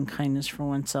of loving kindness for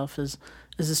oneself is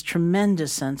this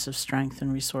tremendous sense of strength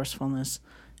and resourcefulness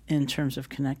in terms of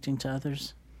connecting to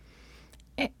others.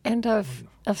 And of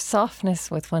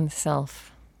softness with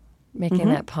oneself, making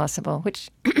that possible, which,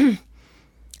 I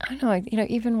don't know,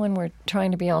 even when we're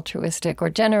trying to be altruistic or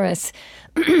generous,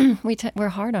 we're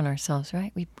hard on ourselves,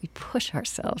 right? We push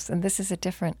ourselves, and this is a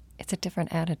different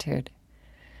attitude.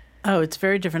 Oh, it's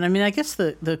very different. I mean, I guess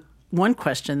the one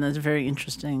question that's very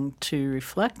interesting to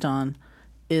reflect on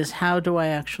is, how do I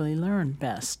actually learn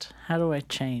best? How do I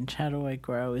change? How do I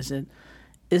grow? Is it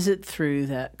through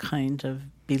that kind of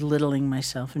belittling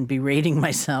myself and berating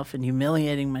myself and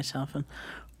humiliating myself,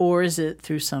 or is it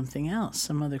through something else,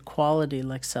 some other quality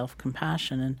like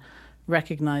self-compassion and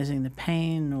recognizing the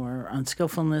pain or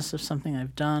unskillfulness of something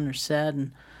I've done or said,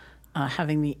 and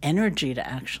having the energy to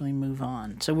actually move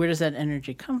on? So where does that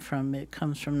energy come from? It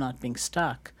comes from not being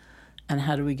stuck And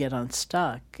how do we get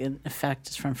unstuck? In effect,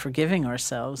 it's from forgiving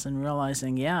ourselves and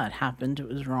realizing, yeah, it happened, it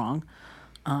was wrong.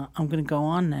 I'm going to go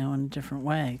on now in a different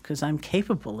way because I'm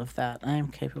capable of that. I am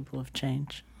capable of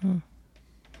change.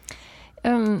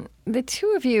 The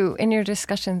two of you, in your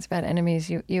discussions about enemies,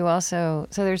 you also,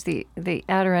 so there's the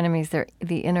outer enemies, there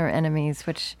the inner enemies,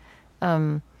 which,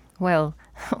 while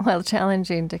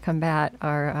challenging to combat,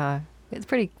 are it's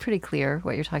pretty clear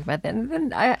what you're talking about.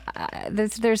 Then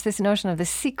there's this notion of the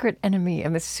secret enemy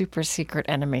and the super secret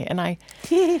enemy, and I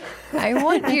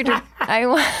want you to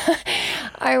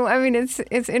I mean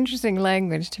it's interesting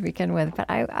language to begin with, but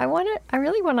I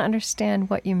really want to understand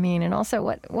what you mean, and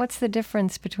also what's the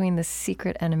difference between the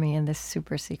secret enemy and the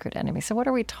super secret enemy. So what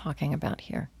are we talking about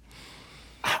here?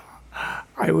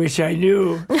 I wish I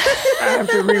knew. I have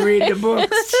to reread the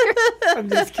books. I'm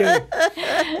just kidding.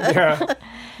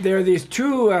 There are these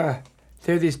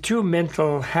two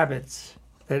mental habits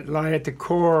that lie at the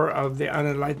core of the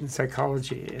unenlightened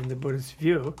psychology in the Buddhist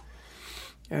view,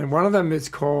 and one of them is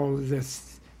called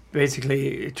this.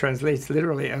 Basically, it translates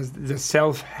literally as the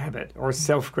self habit or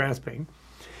self grasping,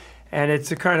 and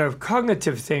it's a kind of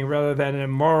cognitive thing rather than a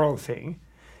moral thing.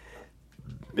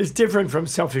 It's different from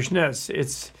selfishness.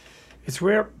 It's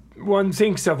where one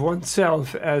thinks of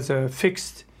oneself as a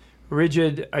fixed,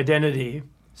 rigid identity,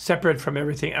 separate from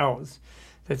everything else,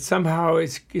 that somehow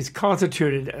is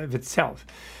constituted of itself.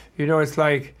 It's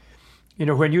like,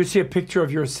 when you see a picture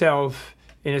of yourself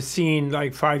in a scene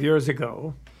like 5 years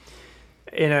ago,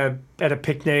 at a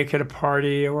picnic, at a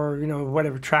party, or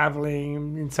whatever,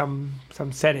 traveling in some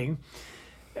setting,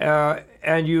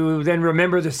 and you then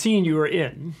remember the scene you were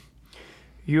in.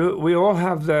 We all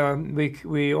have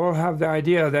the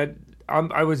idea that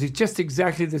I was just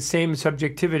exactly the same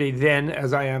subjectivity then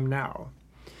as I am now.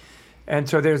 And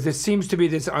so seems to be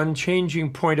this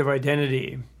unchanging point of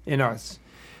identity in us,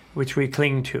 which we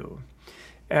cling to.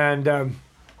 And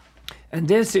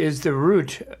this is the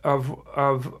root of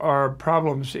our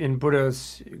problems in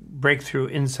Buddha's breakthrough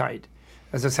insight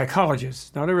as a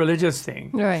psychologist, not a religious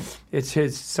thing. Right. It's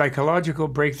his psychological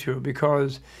breakthrough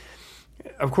because,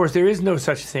 of course, there is no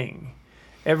such thing.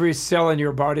 Every cell in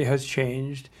your body has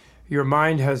changed. Your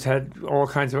mind has had all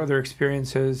kinds of other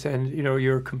experiences, and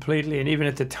you're completely, and even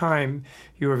at the time,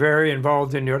 you were very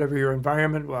involved in whatever your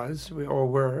environment was. We all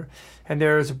were. And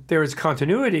there is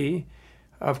continuity,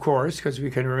 of course, because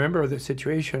we can remember the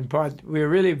situation, but we're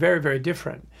really very, very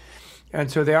different.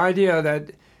 And so the idea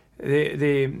that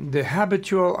the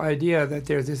habitual idea that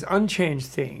there's this unchanged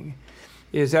thing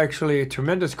is actually a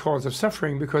tremendous cause of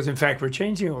suffering because, in fact, we're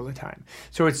changing all the time.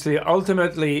 So it's the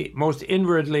ultimately most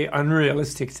inwardly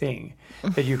unrealistic thing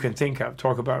that you can think of.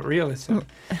 Talk about realism.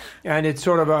 And it's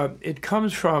it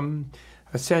comes from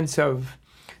a sense of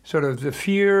sort of the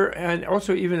fear and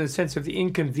also even a sense of the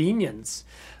inconvenience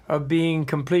of being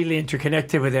completely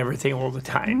interconnected with everything all the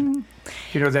time.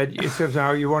 That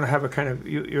somehow you want to have a kind of,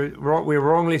 we're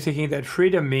wrongly thinking that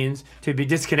freedom means to be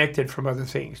disconnected from other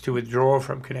things, to withdraw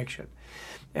from connection.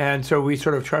 And so we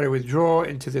sort of try to withdraw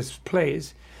into this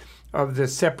place of the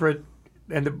separate,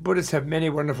 and the Buddhists have many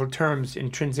wonderful terms: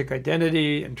 intrinsic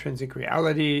identity, intrinsic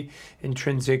reality,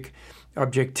 intrinsic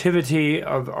objectivity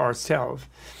of ourself,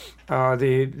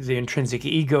 the intrinsic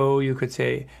ego, you could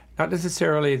say, not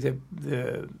necessarily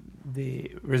the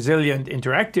resilient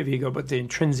interactive ego, but the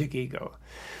intrinsic ego.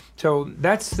 So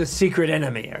that's the secret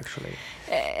enemy, actually.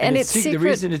 And it's secret. The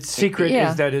reason it's secret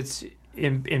is that it's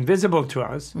invisible to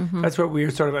us. Mm-hmm. That's what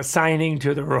we're sort of assigning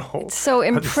to the role. It's so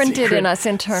imprinted in us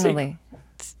internally.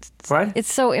 What?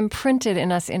 It's so imprinted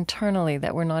in us internally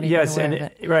that we're not even aware of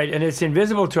it. Right, and it's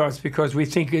invisible to us because we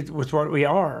think it was what we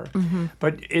are. Mm-hmm.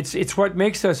 But it's what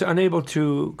makes us unable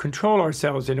to control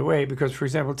ourselves in a way. Because, for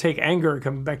example, take anger.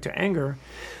 Coming back to anger,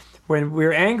 when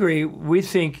we're angry, we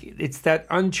think it's that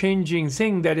unchanging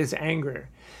thing that is anger.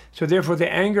 So therefore, the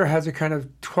anger has a kind of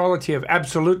quality of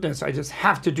absoluteness. I just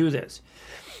have to do this.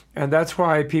 And that's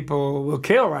why people will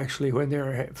kill, actually, when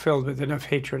they're filled with enough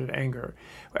hatred and anger.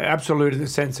 Absolute in the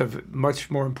sense of much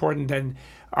more important than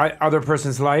other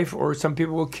person's life, or some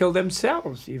people will kill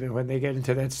themselves even when they get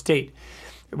into that state,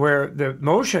 where the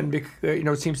emotion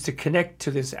seems to connect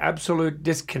to this absolute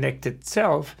disconnected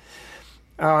self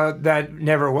that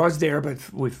never was there, but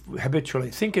we habitually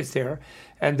think it's there,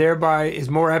 and thereby is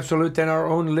more absolute than our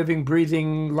own living,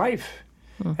 breathing life.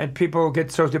 Mm. And people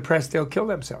get so depressed they'll kill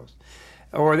themselves.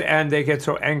 And they get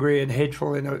so angry and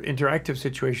hateful in an interactive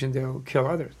situation, they'll kill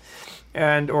others,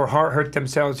 or hurt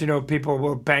themselves. People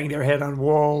will bang their head on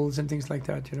walls and things like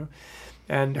that,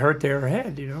 and hurt their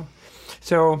head,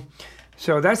 So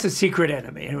that's the secret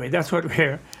enemy. Anyway, that's what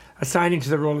we're assigning to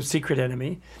the role of secret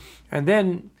enemy. And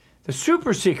then the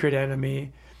super secret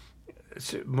enemy,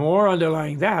 more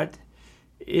underlying that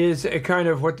is a kind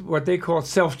of what they call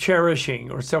self-cherishing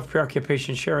or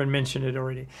self-preoccupation. Sharon mentioned it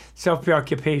already.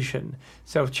 Self-preoccupation,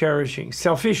 self-cherishing,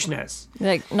 selfishness.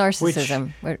 Like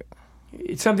narcissism.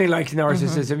 It's something like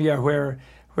narcissism,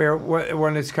 where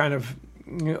one is kind of,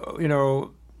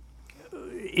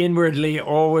 inwardly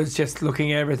always just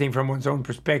looking at everything from one's own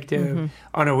perspective,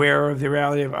 unaware of the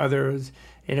reality of others,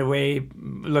 in a way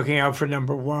looking out for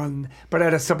number one, but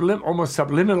at a almost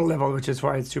subliminal level, which is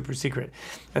why it's super secret.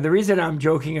 And the reason I'm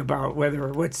joking about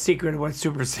what's secret and what's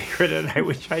super secret, and I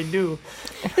wish I knew,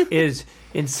 is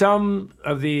in some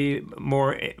of the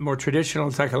more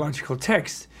traditional psychological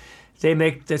texts, they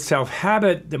make the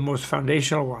self-habit the most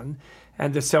foundational one,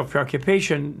 and the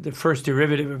self-preoccupation the first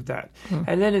derivative of that.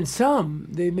 And then in some,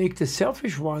 they make the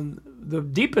selfish one the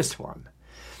deepest one.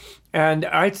 And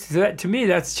to me,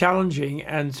 that's challenging,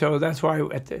 and so that's why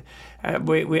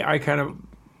I kind of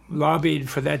lobbied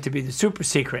for that to be the super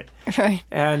secret. Right.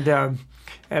 And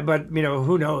but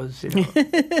who knows?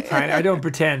 I don't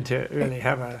pretend to really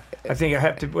have a. I think I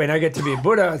have to. When I get to be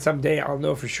Buddha someday, I'll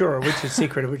know for sure which is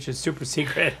secret and which is super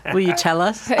secret. Will you tell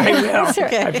us? I will.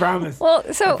 Okay. I promise. Well,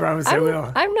 so I promise I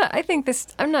will.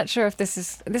 I'm not sure if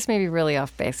this may be really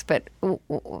off base, but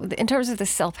in terms of the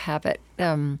self-habit.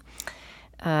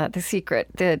 The secret,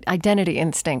 the identity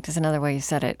instinct is another way you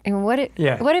said it. And what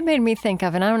it made me think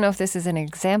of, and I don't know if this is an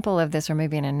example of this or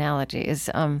maybe an analogy,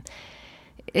 is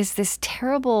this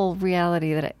terrible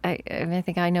reality that I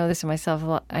think I know this in myself a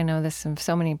lot. I know this in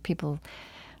so many people.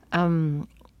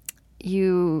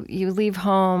 You leave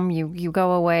home, you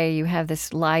go away, you have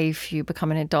this life, you become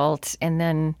an adult, and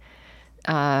then.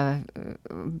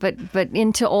 But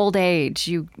into old age,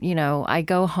 I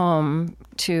go home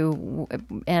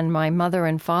and my mother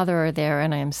and father are there,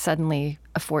 and I am suddenly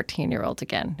a 14-year-old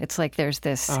again. It's like there's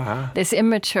this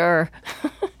immature,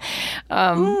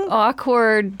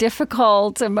 awkward,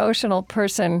 difficult, emotional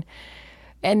person,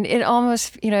 and it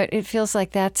almost, it feels like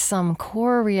that's some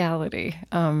core reality.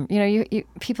 Other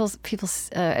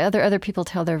people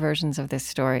tell their versions of this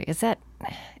story. Is that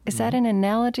an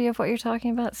analogy of what you're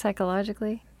talking about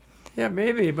psychologically? Yeah,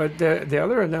 maybe. But the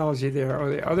other analogy there,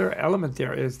 or the other element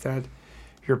there, is that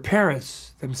your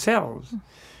parents themselves,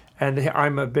 and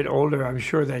I'm a bit older, I'm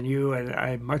sure, than you, and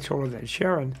I'm much older than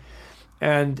Sharon,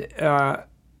 and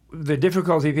the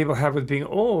difficulty people have with being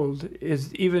old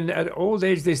is even at old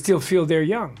age, they still feel they're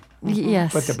young.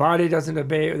 Yes. But the body doesn't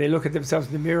obey. They look at themselves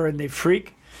in the mirror and they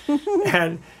freak,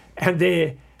 and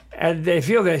they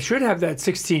feel they should have that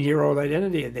 16-year-old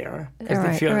identity in there because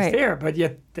they feel it's there, but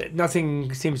yet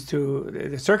nothing seems to,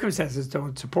 the circumstances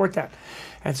don't support that.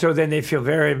 And so then they feel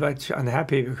very much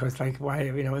unhappy because, like, why,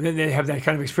 and then they have that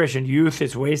kind of expression, youth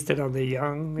is wasted on the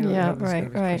young.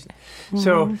 Right.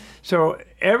 So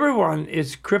everyone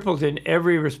is crippled in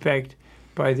every respect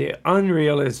by the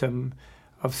unrealism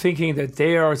of thinking that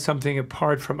they are something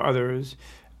apart from others,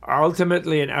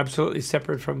 ultimately and absolutely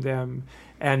separate from them,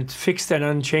 and fixed and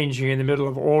unchanging in the middle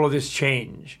of all of this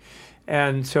change.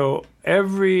 And so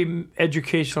every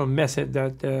educational method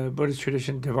that the Buddhist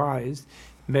tradition devised,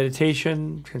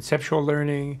 meditation, conceptual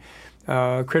learning,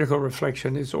 critical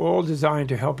reflection, is all designed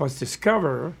to help us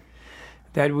discover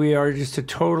that we are just a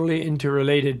totally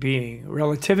interrelated being.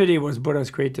 Relativity was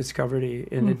Buddha's great discovery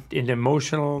in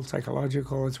emotional,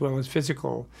 psychological, as well as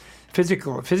physical,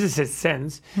 physicist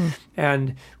sense.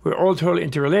 And we're all totally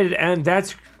interrelated, and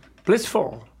that's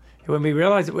blissful. When we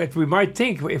realize that, we might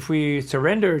think if we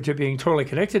surrender to being totally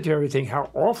connected to everything, how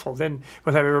awful. Then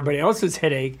we'll have everybody else's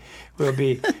headache. We'll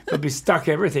be stuck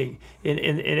everything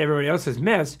in everybody else's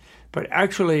mess. But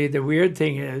actually, the weird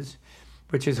thing is,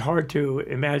 which is hard to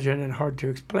imagine and hard to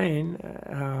explain,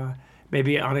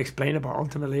 maybe unexplainable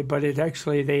ultimately, but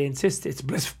they insist it's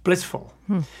blissful.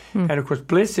 And of course,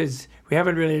 bliss is, we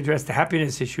haven't really addressed the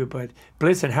happiness issue, but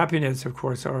bliss and happiness, of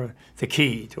course, are the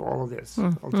key to all of this,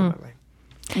 ultimately.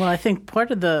 Well, I think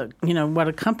part of the, what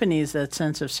accompanies that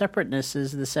sense of separateness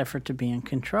is this effort to be in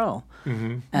control.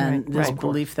 And this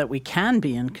belief that we can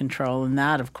be in control, and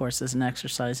that, of course, is an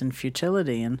exercise in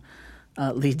futility and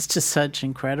leads to such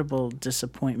incredible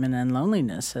disappointment and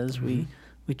loneliness as we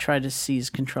try to seize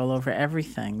control over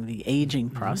everything, the aging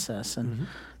process and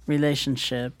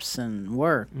relationships and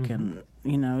work. And,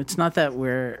 it's not that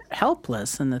we're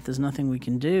helpless and that there's nothing we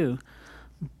can do,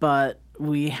 but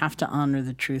we have to honor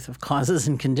the truth of causes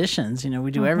and conditions.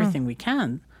 We do everything we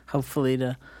can, hopefully,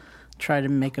 to try to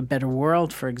make a better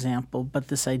world, for example. But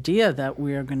this idea that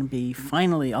we are going to be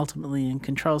finally, ultimately in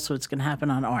control, so it's going to happen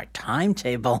on our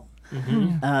timetable,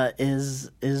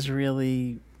 is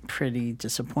really pretty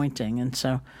disappointing. And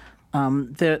so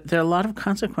there are a lot of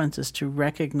consequences to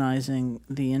recognizing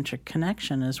the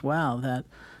interconnection as well,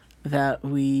 that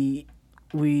we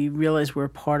realize we're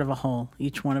part of a whole,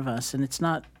 each one of us, and it's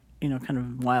not, kind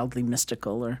of wildly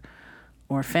mystical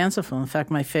or fanciful. In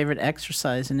fact, my favorite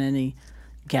exercise in any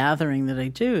gathering that I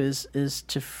do is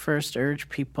to first urge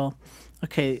people,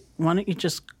 okay, why don't you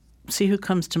just see who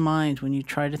comes to mind when you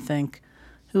try to think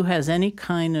who has any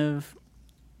kind of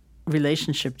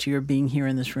relationship to your being here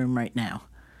in this room right now.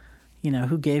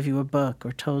 Who gave you a book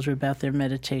or told you about their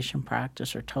meditation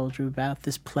practice or told you about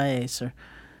this place or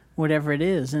whatever it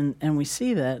is. And we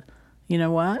see that,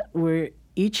 we're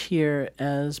each here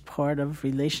as part of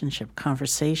relationship,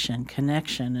 conversation,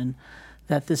 connection, and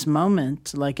that this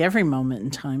moment, like every moment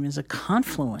in time, is a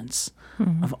confluence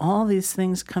of all these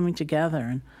things coming together.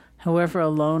 And however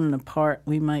alone and apart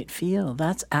we might feel,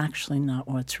 that's actually not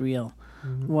what's real.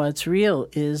 What's real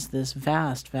is this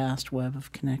vast, vast web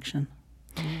of connection.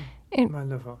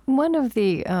 Wonderful. One of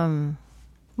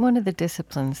the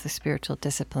disciplines, the spiritual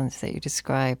disciplines that you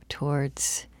describe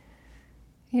towards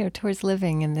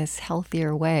living in this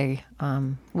healthier way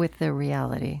with the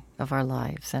reality of our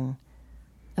lives and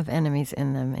of enemies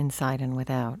in them, inside and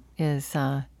without, is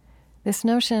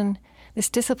this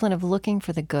discipline of looking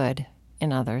for the good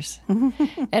in others,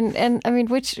 and I mean,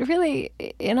 which really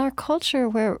in our culture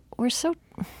where we're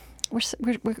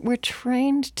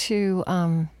trained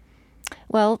to.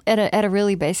 Well, at a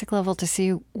really basic level, to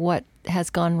see what has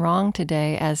gone wrong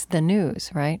today as the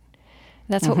news, right?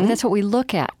 That's what we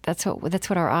look at. That's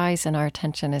what our eyes and our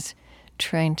attention is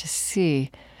trained to see.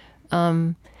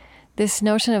 This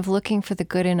notion of looking for the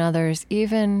good in others,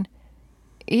 even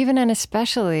and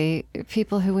especially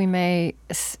people who we may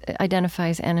identify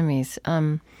as enemies.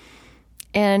 And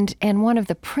one of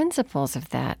the principles of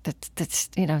that's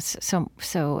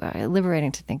so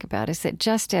liberating to think about is that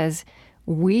just as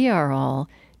we are all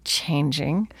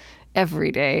changing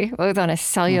every day, both on a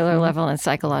cellular level and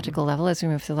psychological level as we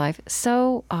move through life,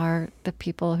 so are the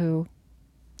people who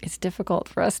it's difficult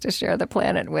for us to share the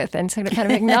planet with. And so to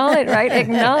kind of acknowledge, right?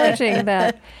 Acknowledging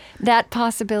that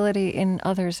possibility in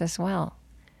others as well.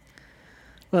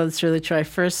 Well, it's really true. I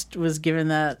first was given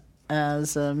that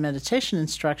as a meditation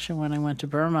instruction when I went to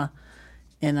Burma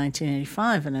in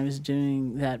 1985, and I was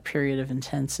doing that period of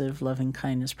intensive loving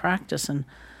kindness practice. And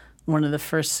one of the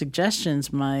first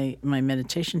suggestions my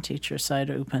meditation teacher,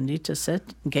 Sayadaw U Pandita,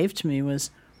 gave to me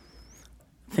was,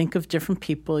 think of different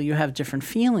people you have different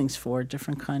feelings for,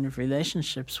 different kind of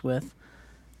relationships with,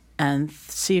 and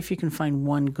see if you can find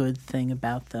one good thing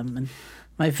about them. And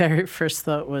my very first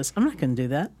thought was, I'm not going to do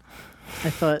that. I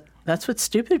thought, that's what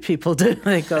stupid people do.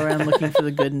 They go around looking for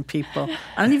the good in people.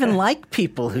 I don't even like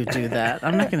people who do that.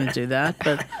 I'm not going to do that.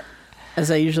 But as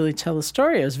I usually tell the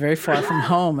story, I was very far from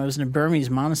home. I was in a Burmese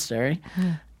monastery.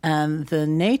 And the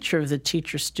nature of the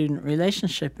teacher-student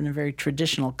relationship in a very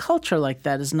traditional culture like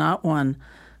that is not one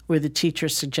where the teacher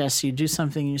suggests you do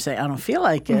something and you say, I don't feel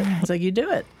like it. It's like you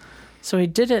do it. So I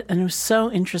did it, and it was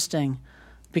so interesting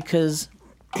because,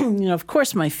 of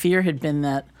course my fear had been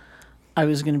that I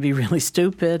was going to be really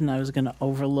stupid and I was going to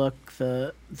overlook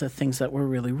the things that were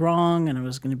really wrong and I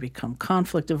was going to become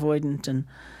conflict avoidant, and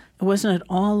it wasn't at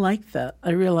all like that. I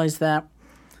realized that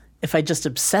if I just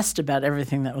obsessed about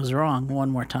everything that was wrong one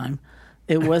more time,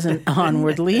 it wasn't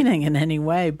onward leaning in any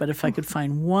way. But if I could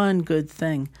find one good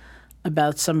thing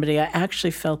about somebody, I actually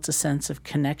felt a sense of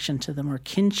connection to them or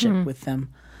kinship with them,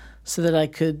 so that I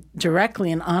could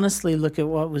directly and honestly look at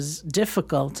what was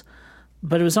difficult,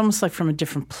 but it was almost like from a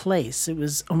different place. It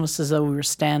was almost as though we were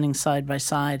standing side by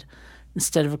side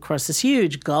instead of across this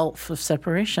huge gulf of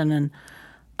separation. And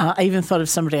I even thought of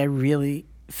somebody I really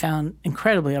found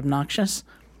incredibly obnoxious,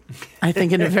 I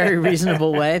think in a very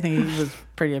reasonable way. I think he was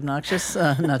pretty obnoxious,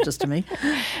 not just to me.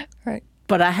 Right.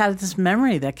 But I had this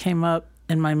memory that came up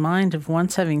in my mind of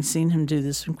once having seen him do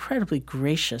this incredibly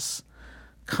gracious,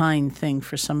 kind thing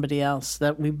for somebody else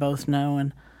that we both know.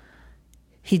 And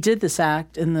he did this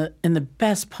act in the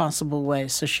best possible way,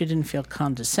 so she didn't feel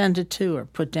condescended to or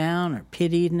put down or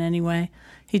pitied in any way.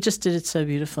 He just did it so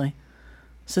beautifully.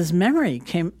 So this memory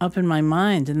came up in my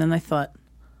mind, and then I thought,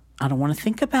 I don't want to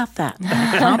think about that.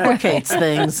 That complicates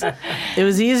things. It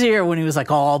was easier when he was like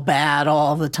all bad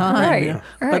all the time.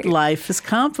 Right. But life is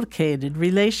complicated.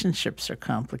 Relationships are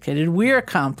complicated. We're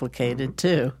complicated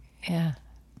too. Yeah.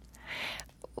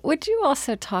 Would you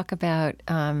also talk about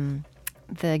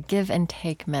the give and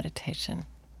take meditation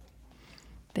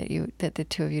that the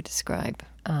two of you describe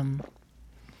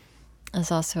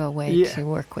as also a way to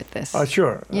work with this?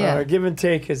 Sure. Yeah. Give and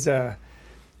take is a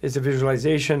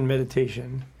visualization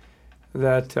meditation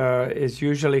that is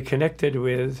usually connected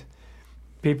with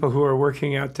people who are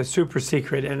working at the super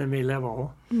secret enemy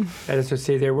level. That is to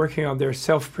say, they're working on their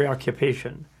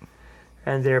self-preoccupation.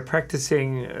 And they're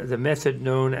practicing the method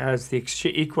known as the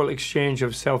equal exchange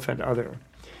of self and other,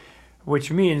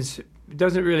 which means, it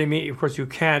doesn't really mean, of course, you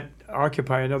can't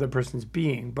occupy another person's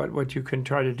being, but what you can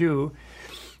try to do,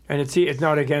 and it's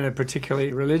not, again, a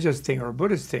particularly religious thing or a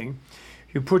Buddhist thing,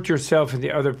 you put yourself in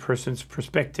the other person's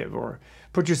perspective, or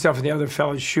put yourself in the other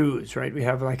fellow's shoes, right? We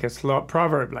have like a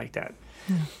proverb like that.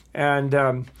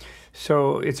 And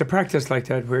so it's a practice like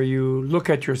that where you look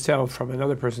at yourself from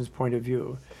another person's point of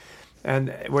view.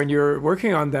 And when you're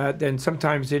working on that, then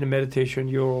sometimes in a meditation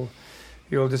you'll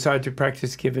decide to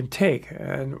practice give and take.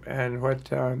 And what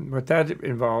that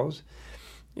involves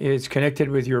is connected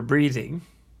with your breathing,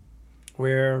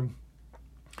 where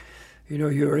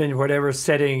you're in whatever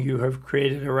setting you have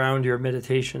created around your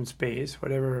meditation space,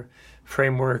 whatever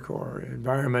framework or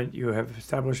environment you have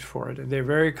established for it. And they're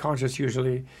very conscious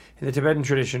usually in the Tibetan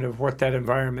tradition of what that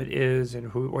environment is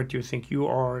and what you think you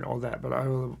are and all that, but I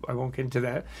won't get into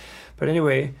that. But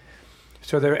anyway,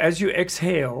 so there, as you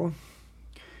exhale,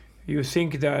 you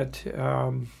think that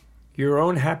your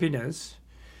own happiness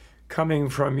coming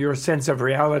from your sense of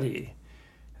reality,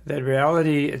 that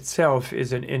reality itself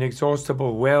is an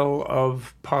inexhaustible well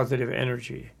of positive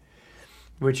energy,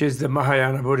 which is the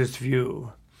Mahayana Buddhist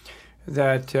view,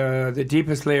 that the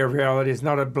deepest layer of reality is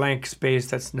not a blank space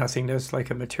that's nothingness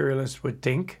like a materialist would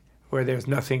think, where there's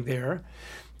nothing there.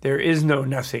 There is no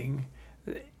nothing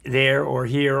there or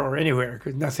here or anywhere,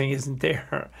 because nothing isn't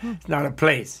there. It's not a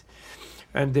place.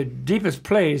 And the deepest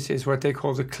place is what they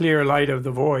call the clear light of the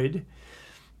void,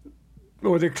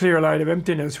 or the clear light of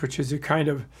emptiness, which is a kind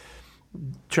of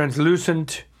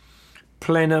translucent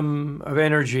plenum of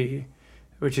energy,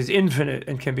 which is infinite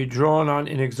and can be drawn on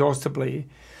inexhaustibly,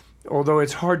 although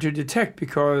it's hard to detect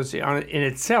because in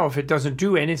itself it doesn't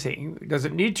do anything. It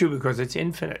doesn't need to because it's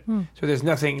infinite. So there's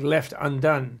nothing left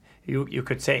undone, you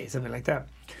could say, something like that.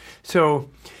 So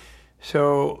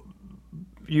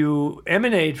you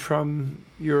emanate from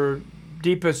your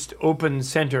deepest open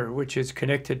center, which is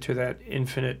connected to that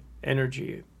infinite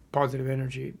energy, positive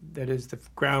energy that is the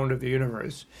ground of the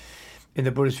universe in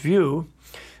the Buddhist view,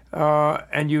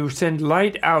 and you send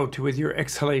light out with your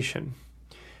exhalation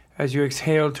as you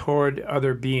exhale toward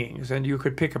other beings. And you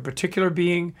could pick a particular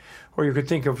being, or you could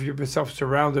think of yourself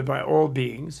surrounded by all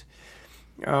beings.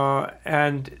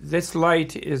 And this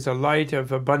light is a light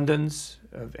of abundance,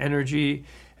 of energy,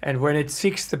 and when it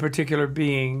seeks the particular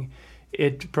being,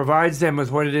 it provides them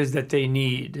with what it is that they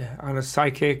need on a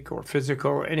psychic or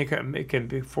physical, any kind. It can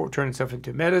be turn itself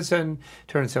into medicine,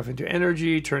 turn itself into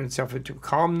energy, turn itself into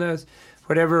calmness,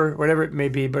 whatever it may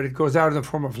be, but it goes out in the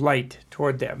form of light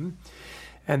toward them.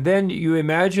 And then you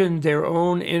imagine their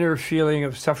own inner feeling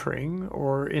of suffering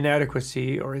or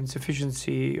inadequacy or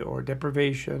insufficiency or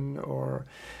deprivation or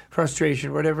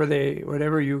frustration,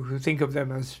 whatever you think of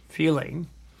them as feeling.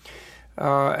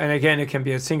 And again, it can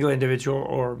be a single individual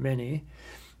or many.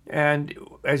 And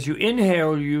as you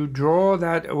inhale, you draw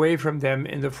that away from them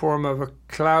in the form of a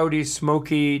cloudy,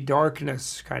 smoky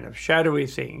darkness, kind of shadowy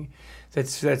thing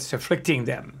that's afflicting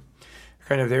them.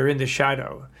 Kind of they're in the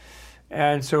shadow.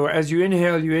 And so as you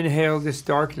inhale this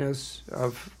darkness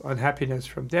of unhappiness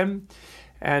from them.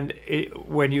 And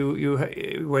when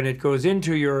it goes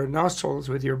into your nostrils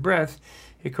with your breath,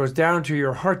 it goes down to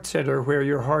your heart center, where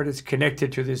your heart is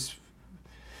connected to this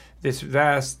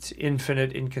vast,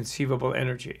 infinite, inconceivable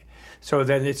energy. So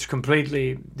then it's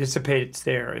completely dissipates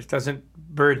there. It doesn't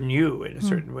burden you in a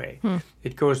certain way.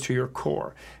 It goes to your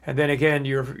core. And then again,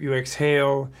 you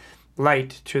exhale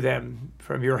light to them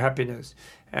from your happiness,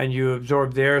 and you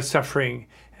absorb their suffering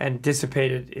and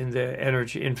dissipate it in the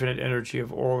energy, infinite energy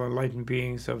of all enlightened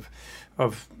beings, of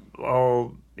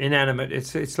all inanimate.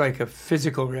 It's like a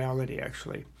physical reality,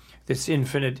 actually. This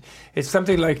infinite, it's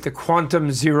something like the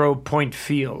quantum 0 point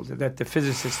field that the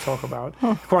physicists talk about.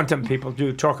 Quantum people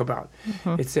do talk about.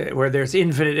 It's where there's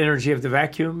infinite energy of the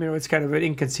vacuum. It's kind of an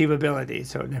inconceivability,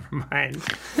 so never mind.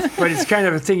 But it's kind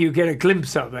of a thing you get a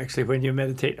glimpse of, actually, when you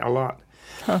meditate a lot.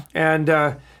 And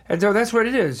so that's what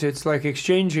it is. It's like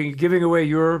exchanging, giving away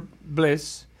your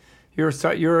bliss,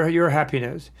 your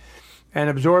happiness, and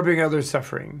absorbing other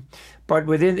suffering. But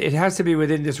it has to be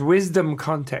within this wisdom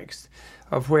context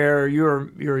of where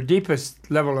your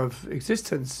deepest level of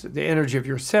existence, the energy of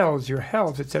your cells, your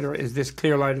health, etc., is this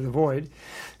clear light of the void.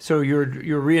 So you're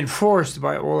reinforced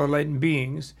by all enlightened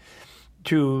beings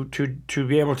to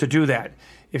be able to do that.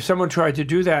 If someone tried to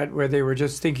do that where they were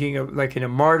just thinking of, like in a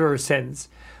martyr sense,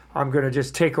 I'm going to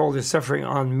just take all this suffering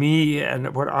on me,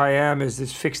 and what I am is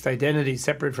this fixed identity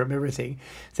separate from everything,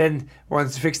 then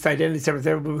once fixed identity separate,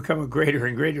 that will become a greater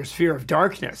and greater sphere of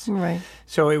darkness. Right.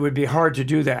 So it would be hard to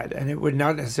do that, and it would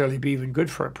not necessarily be even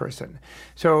good for a person.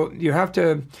 So you have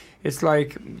to, it's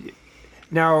like,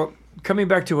 now coming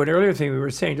back to an earlier thing we were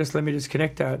saying, let me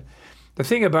connect that. The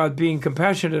thing about being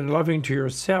compassionate and loving to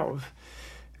yourself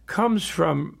comes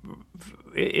from,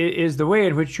 is the way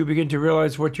in which you begin to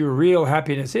realize what your real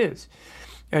happiness is.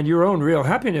 And your own real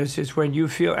happiness is when you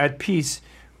feel at peace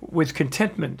with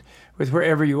contentment with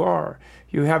wherever you are.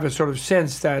 You have a sort of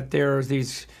sense that there is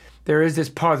this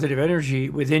positive energy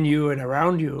within you and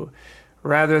around you,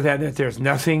 rather than that there's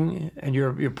nothing and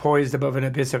you're poised above an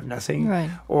abyss of nothing, right.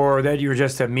 or that you're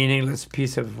just a meaningless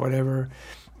piece of whatever.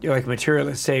 Like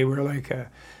materialists say, we're like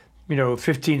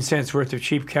 15 cents worth of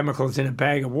cheap chemicals in a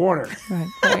bag of water. Right,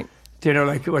 right.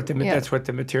 Like that's what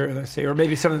the materialists say. Or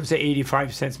maybe some of them say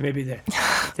 85 cents. Maybe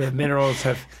the minerals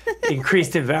have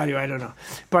increased in value. I don't know.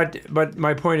 But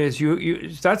my point is,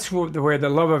 that's where the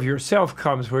love of yourself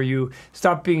comes, where you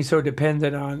stop being so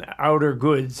dependent on outer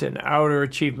goods and outer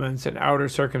achievements and outer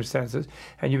circumstances,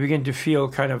 and you begin to feel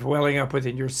kind of welling up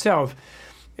within yourself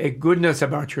a goodness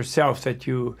about yourself that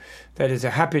is a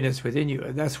happiness within you.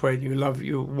 And that's why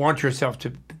you want yourself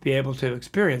to be able to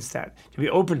experience that, to be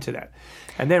open to that.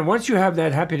 And then once you have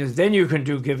that happiness, then you can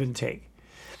do give and take.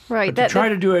 Right. But to try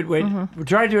to do it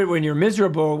when you're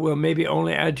miserable will maybe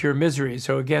only add to your misery.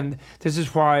 So again, this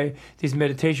is why these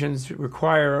meditations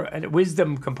require a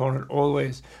wisdom component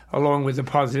always, along with the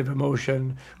positive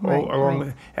emotion,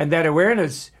 and that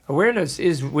awareness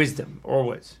is wisdom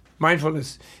always.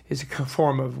 Mindfulness is a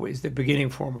form of wisdom, the beginning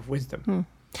form of wisdom.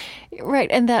 Right,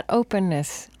 and that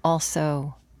openness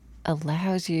also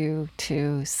allows you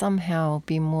to somehow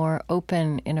be more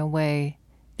open in a way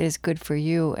that is good for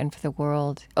you and for the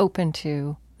world, open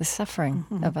to the suffering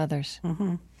of others.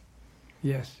 Mm-hmm.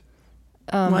 Yes.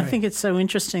 Well, I think it's so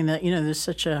interesting that, there's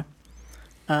such a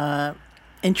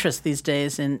interest these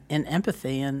days in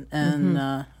empathy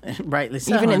and rightly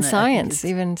so. Even in science,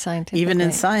 even scientifically. Even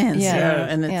in science, yeah.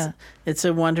 And it's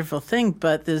a wonderful thing,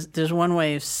 but there's one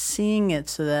way of seeing it,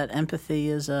 so that empathy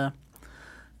is a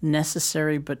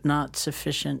necessary but not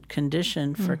sufficient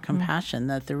condition for compassion,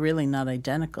 that they're really not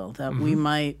identical, that we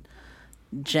might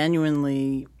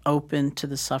genuinely open to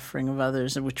the suffering of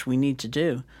others, which we need to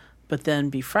do, but then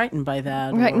be frightened by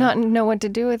that. Right, not know what to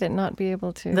do with it, not be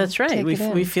able to. That's right. Take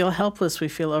We feel helpless, we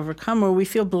feel overcome, or we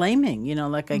feel blaming.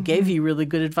 Like I gave you really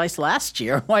good advice last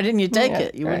year. Why didn't you take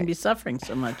it? You wouldn't be suffering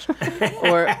so much.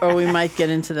 or we might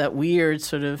get into that weird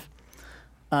sort of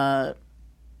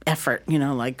effort,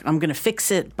 like I'm going to fix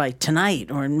it by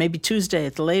tonight or maybe Tuesday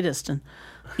at the latest. And,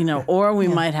 or we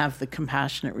might have the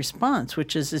compassionate response,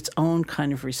 which is its own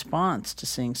kind of response to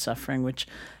seeing suffering, which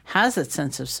has that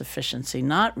sense of sufficiency,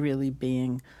 not really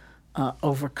being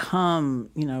overcome,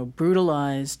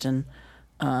 brutalized and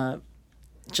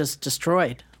just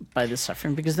destroyed by the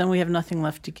suffering, because then we have nothing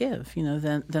left to give.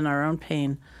 Then our own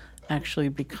pain actually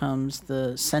becomes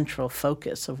the central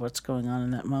focus of what's going on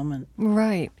in that moment.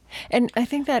 Right. And I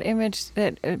think that image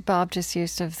that Bob just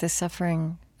used of the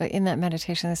suffering, in that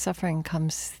meditation, the suffering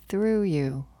comes through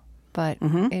you, but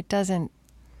it doesn't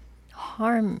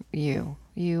harm you.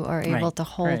 You are able to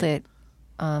hold it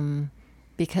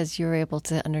because you're able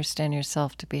to understand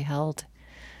yourself to be held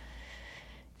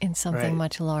in something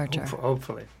much larger.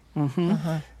 Hopefully.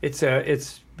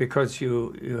 It's because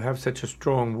you have such a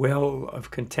strong well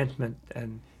of contentment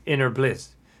and inner bliss.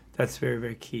 That's very,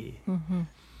 very key.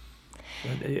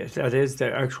 That is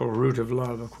the actual root of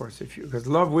love, of course. Because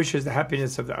love wishes the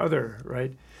happiness of the other,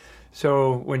 right?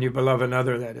 So when you beloved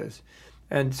another, that is.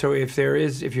 And so if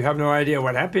you have no idea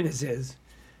what happiness is,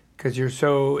 because you're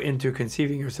so into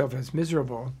conceiving yourself as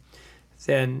miserable,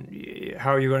 then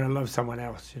how are you going to love someone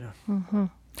else?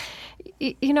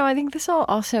 I think this all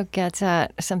also gets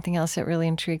at something else that really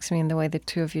intrigues me in the way the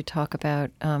two of you talk about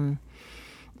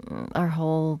our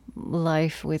whole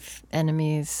life with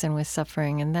enemies and with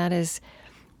suffering, and that is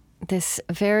this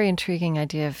very intriguing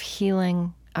idea of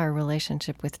healing our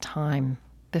relationship with time,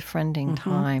 befriending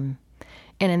time,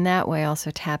 and in that way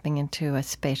also tapping into a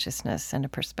spaciousness and a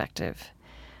perspective.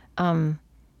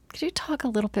 Could you talk a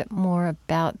little bit more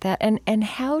about that and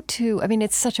how to? I mean,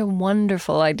 it's such a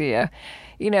wonderful idea.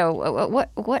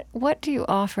 What do you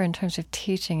offer in terms of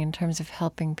teaching, in terms of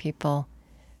helping people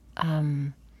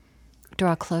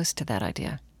draw close to that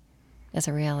idea as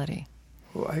a reality?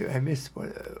 Well, I missed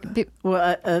what.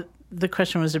 The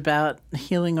question was about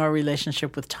healing our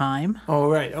relationship with time. Oh,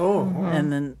 right. Oh,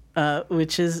 and then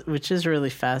which is really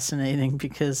fascinating,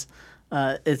 because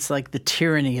it's like the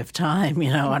tyranny of time. I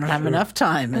don't have enough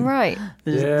time. And Right.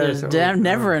 There's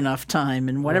never enough time.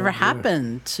 And whatever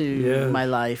happened to my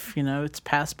life, it's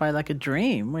passed by like a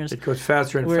dream. It goes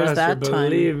faster and faster.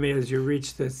 Believe me, as you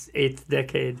reach this 8th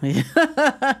decade.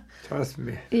 Trust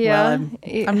me. Yeah. Well,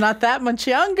 I'm not that much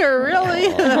younger, really.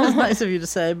 That was nice of you to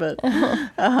say, but...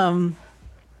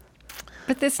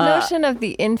 But this notion of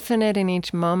the infinite in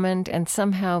each moment, and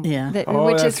somehow,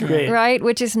 which is great. Right,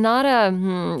 which is not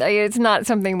it's not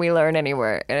something we learn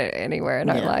anywhere in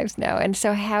our lives now. And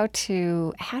so, how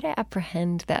to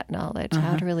apprehend that knowledge,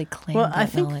 how to really claim that knowledge. Well, I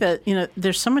think that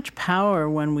there's so much power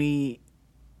we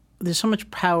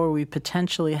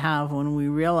potentially have when we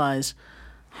realize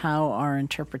how our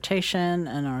interpretation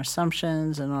and our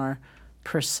assumptions and our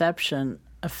perception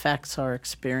affects our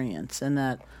experience, and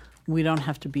that we don't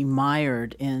have to be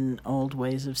mired in old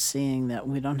ways of seeing, that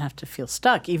we don't have to feel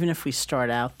stuck, even if we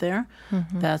start out there.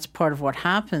 Mm-hmm. That's part of what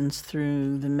happens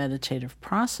through the meditative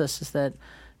process, is that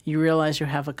you realize you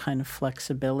have a kind of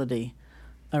flexibility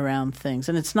around things.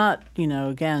 And it's not,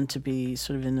 again, to be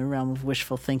sort of in the realm of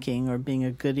wishful thinking or being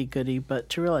a goody-goody, but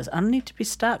to realize I don't need to be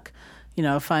stuck.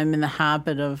 If I'm in the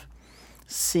habit of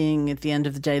seeing at the end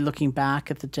of the day, looking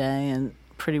back at the day and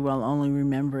pretty well only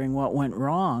remembering what went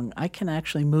wrong, I can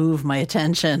actually move my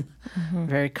attention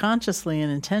very consciously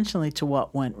and intentionally to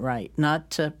what went right,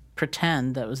 not to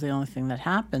pretend that was the only thing that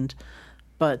happened,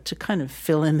 but to kind of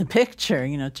fill in the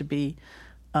picture, to be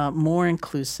more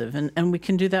inclusive. And we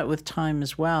can do that with time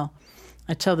as well.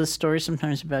 I tell this story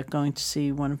sometimes about going to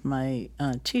see one of my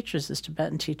teachers, this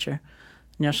Tibetan teacher,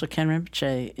 Nyosho Ken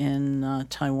Rinpoche, in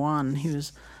Taiwan.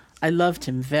 I loved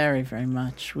him very, very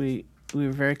much. We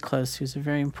were very close. He was a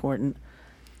very important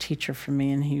teacher for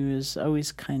me, and he was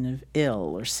always kind of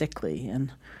ill or sickly.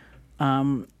 And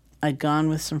I'd gone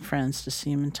with some friends to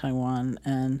see him in Taiwan,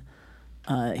 and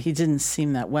he didn't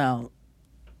seem that well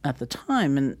at the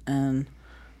time.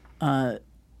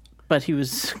 But he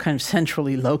was kind of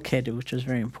centrally located, which was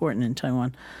very important in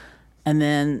Taiwan. And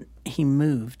then he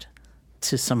moved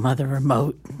to some other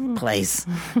remote place,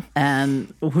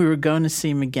 and we were going to see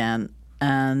him again.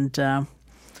 And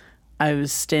I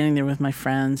was standing there with my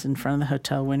friends in front of the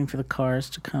hotel waiting for the cars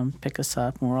to come pick us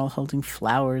up, and we're all holding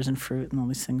flowers and fruit and all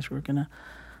these things we were going to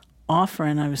offer.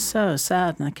 And I was so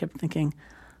sad, and I kept thinking,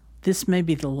 this may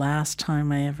be the last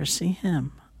time I ever see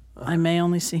him. I may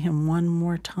only see him one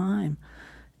more time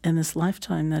in this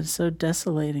lifetime. That is so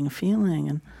desolating a feeling,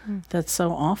 and that's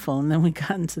so awful. And then we got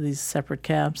into these separate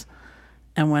cabs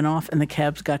and went off, and the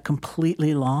cabs got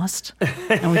completely lost.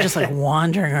 And we're just like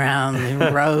wandering around the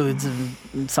roads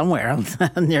and somewhere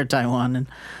near Taiwan.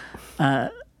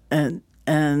 And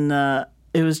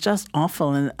it was just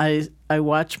awful. And I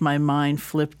watched my mind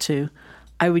flip to,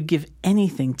 I would give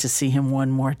anything to see him one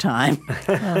more time.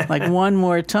 Like one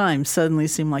more time suddenly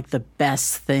seemed like the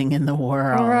best thing in the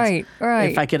world. Right.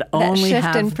 If I could only that shift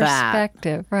have in that.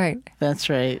 Perspective, right. That's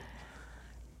right.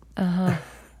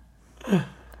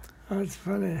 That's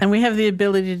funny. And we have the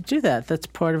ability to do that. That's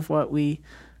part of what we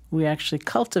actually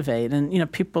cultivate.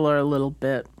 And, people are a little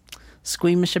bit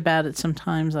squeamish about it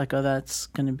sometimes, like, oh, that's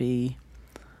going to be,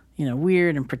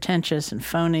 weird and pretentious and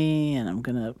phony, and I'm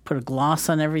going to put a gloss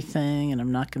on everything, and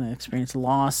I'm not going to experience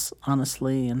loss,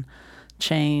 honestly, and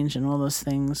change and all those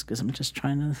things, because I'm just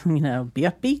trying to, be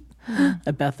upbeat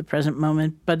about the present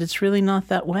moment. But it's really not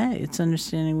that way. It's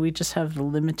understanding we just have the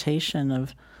limitation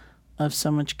of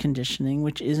so much conditioning,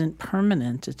 which isn't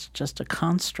permanent. It's just a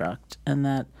construct, and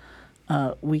that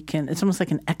it's almost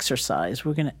like an exercise.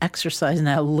 We're going to exercise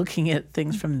now looking at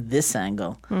things from this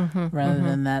angle rather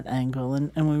than that angle.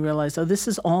 And we realize, this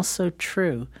is also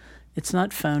true. It's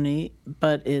not phony,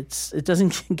 but it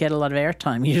doesn't get a lot of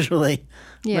airtime usually.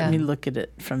 Yeah. Let me look at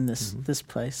it from this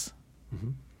place.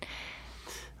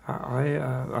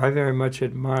 I very much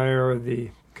admire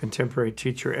the contemporary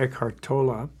teacher Eckhart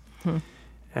Tolle.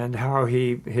 And how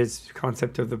his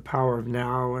concept of the power of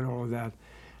now and all of that,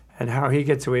 and how he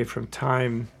gets away from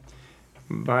time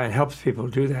and helps people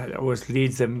do that, always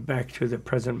leads them back to the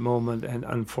present moment and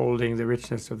unfolding the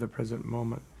richness of the present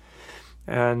moment.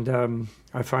 And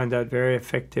I find that very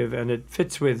effective, and it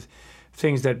fits with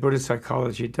things that Buddhist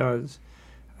psychology does.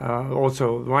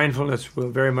 Also, mindfulness will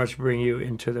very much bring you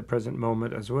into the present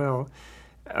moment as well.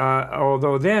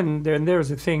 Although then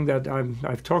there's a thing that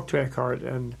I've talked to Eckhart,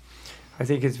 and I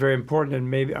think it's very important,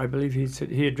 and maybe I believe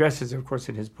he addresses, of course,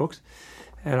 in his books,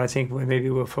 and I think maybe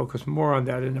we'll focus more on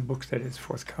that in the books that is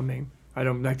forthcoming.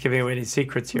 I'm not giving away any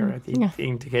secrets here. I think he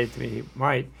indicated to me he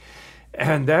might,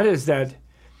 and that is that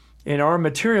in our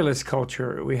materialist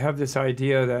culture we have this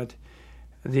idea that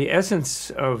the essence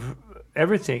of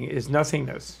everything is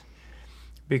nothingness,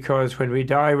 because when we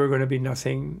die, we're going to be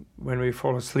nothing. When we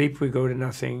fall asleep, we go to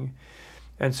nothing.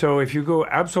 And so if you go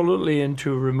absolutely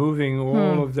into removing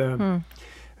all of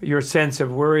your sense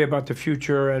of worry about the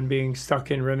future and being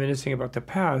stuck in reminiscing about the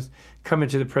past, come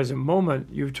into the present moment,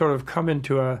 you've sort of come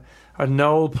into a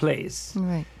null place,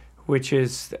 Right. which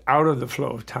is out of the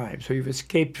flow of time. So you've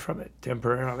escaped from it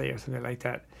temporarily or something like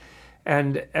that.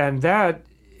 And that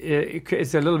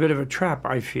is a little bit of a trap,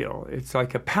 I feel. It's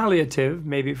like a palliative,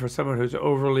 maybe for someone who's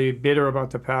overly bitter about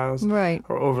the past Right.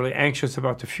 or overly anxious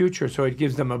about the future, so it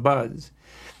gives them a buzz.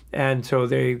 And so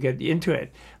they get into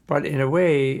it. But in a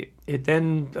way, it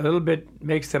then a little bit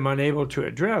makes them unable to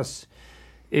address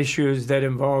issues that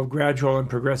involve gradual and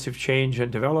progressive change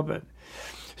and development.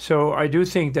 So I do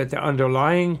think that the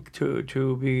underlying,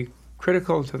 to be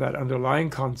critical to that underlying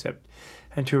concept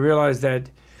and to realize that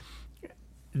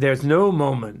there's no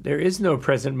moment, there is no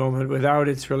present moment without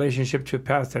its relationship to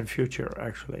past and future,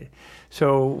 actually.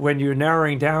 So when you're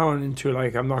narrowing down into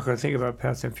like, I'm not going to think about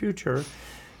past and future,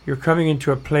 you're coming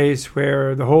into a place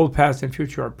where the whole past and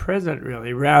future are present,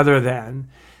 really, rather than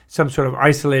some sort of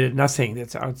isolated nothing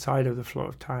that's outside of the flow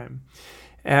of time.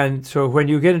 And so when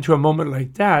you get into a moment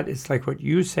like that, it's like what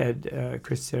you said,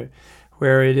 Krista,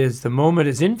 where it is the moment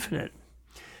is infinite.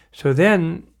 So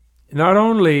then not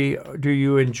only do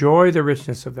you enjoy the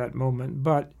richness of that moment,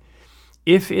 but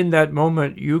if in that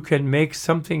moment you can make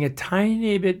something a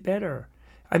tiny bit better.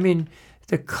 I mean,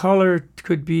 the color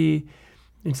could be,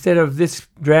 instead of this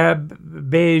drab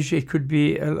beige, it could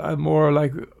be a more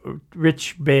like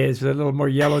rich beige, with a little more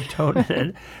yellow tone in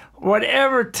it.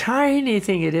 Whatever tiny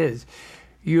thing it is,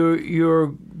 you're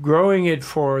growing it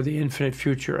for the infinite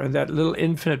future, and that little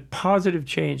infinite positive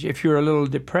change. If you're a little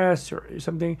depressed or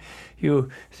something, you're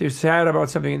sad about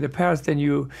something in the past, then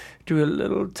you do a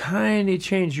little tiny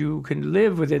change. You can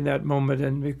live within that moment,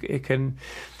 and it can,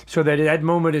 so that that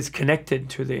moment is connected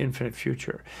to the infinite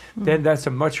future. Then that's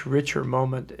a much richer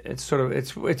moment. It's sort of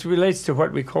it relates to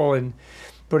what we call in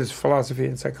Buddhist philosophy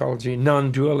and psychology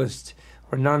non-dualist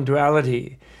or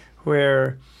non-duality,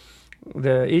 where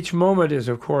each moment is,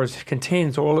 of course,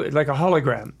 contains all, like a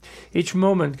hologram. Each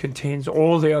moment contains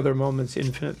all the other moments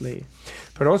infinitely.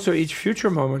 But also each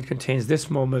future moment contains this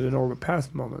moment and all the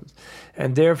past moments.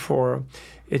 And therefore,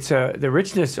 the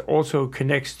richness also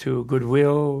connects to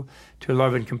goodwill, to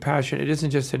love and compassion. It isn't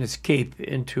just an escape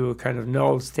into a kind of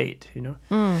null state, you know.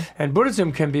 And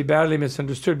Buddhism can be badly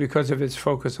misunderstood because of its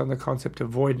focus on the concept of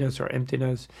voidness or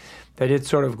emptiness, that it's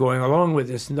sort of going along with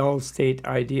this null state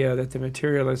idea that the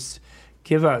materialists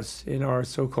give us in our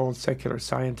so-called secular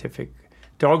scientific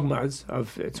dogmas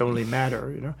of it's only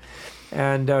matter, you know.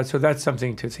 And so that's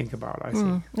something to think about, I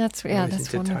think. That's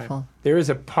wonderful. Time. There is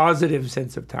a positive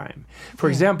sense of time. For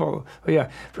example,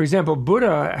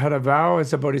 Buddha had a vow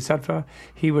as a bodhisattva.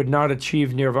 He would not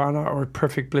achieve nirvana or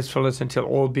perfect blissfulness until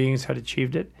all beings had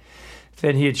achieved it.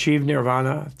 Then he achieved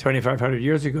nirvana 2,500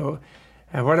 years ago.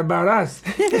 And what about us?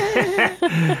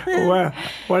 Well,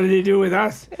 what did he do with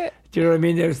us? Do you know what I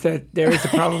mean? There is a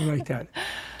problem like that.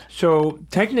 So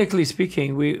technically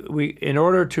speaking, we in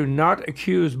order to not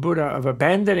accuse Buddha of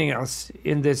abandoning us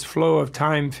in this flow of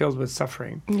time filled with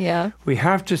suffering, we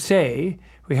have to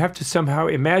somehow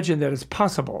imagine that it's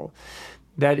possible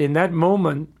that in that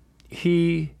moment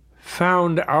he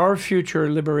found our future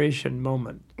liberation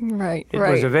moment. Right. It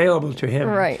was available to him.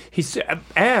 Right.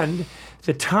 And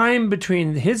the time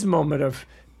between his moment of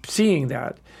seeing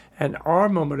that and our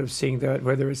moment of seeing that,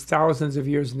 whether it's thousands of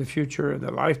years in the future, in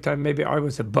the lifetime, maybe I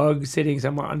was a bug sitting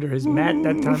somewhere under his mat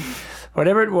that time,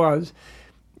 whatever it was,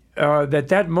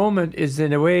 that moment is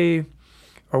in a way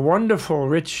a wonderful,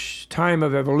 rich time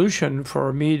of evolution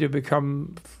for me to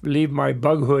leave my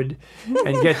bughood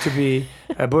and get to be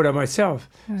a Buddha myself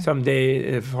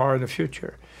someday far in the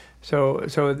future. So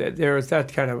there is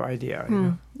that kind of idea, you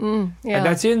know? And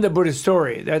that's in the Buddhist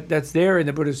story. That's there in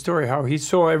the Buddhist story, how he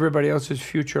saw everybody else's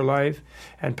future life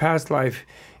and past life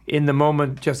in the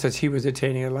moment, just as he was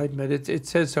attaining enlightenment. It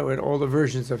says so in all the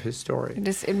versions of his story.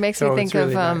 It makes me think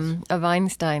really of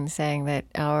Einstein saying that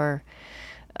our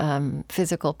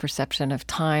physical perception of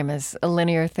time as a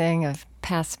linear thing of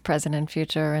past, present, and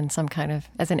future, and some kind of,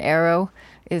 as an arrow,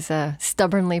 is a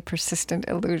stubbornly persistent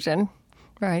illusion.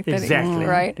 Right. Exactly.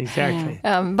 Right. Exactly.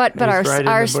 But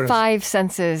our five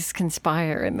senses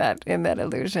conspire in that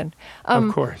illusion.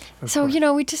 Of course. So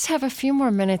we just have a few more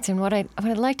minutes, and what I'd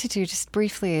like to do just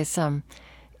briefly is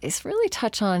really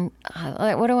touch on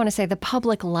what I want to say, the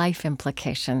public life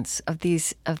implications of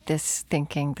this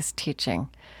thinking, this teaching,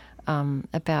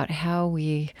 about how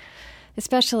we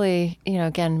especially,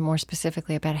 again, more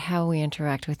specifically about how we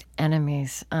interact with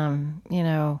enemies, and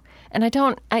I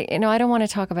don't want to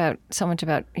talk about so much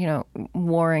about,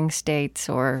 warring states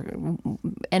or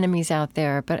enemies out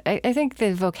there, but I think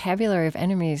the vocabulary of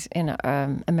enemies in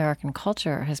American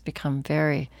culture has become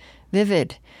very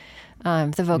vivid.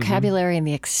 The vocabulary and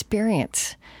the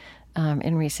experience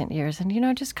in recent years.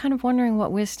 And, just kind of wondering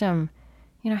what wisdom,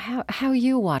 how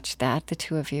you watch that, the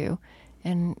two of you,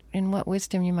 and what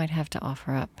wisdom you might have to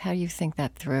offer up. How do you think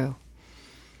that through?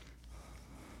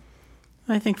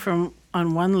 I think on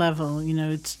one level,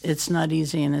 it's not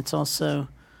easy, and it's also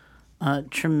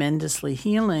tremendously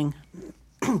healing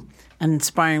and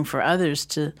inspiring for others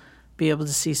to be able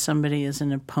to see somebody as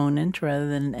an opponent rather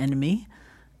than an enemy,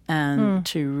 and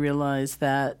to realize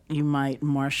that you might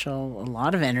marshal a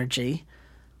lot of energy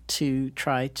to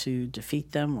try to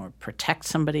defeat them or protect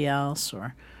somebody else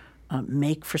or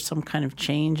make for some kind of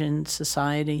change in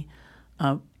society,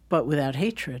 but without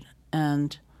hatred.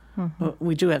 And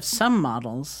we do have some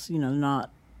models,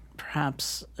 not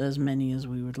perhaps as many as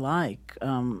we would like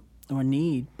or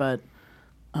need, but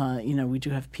we do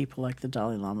have people like the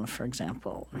Dalai Lama, for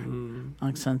example, or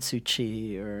Aung San Suu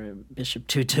Kyi, or Bishop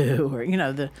Tutu, or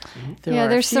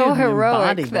they're so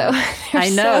heroic, though. I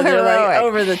know, they're like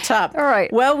over the top. All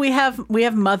right. Well, we have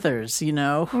mothers,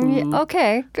 who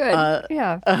okay, good, are,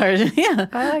 I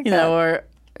like that.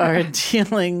 Are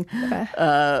dealing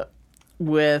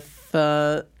with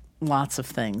lots of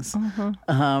things.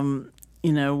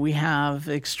 We have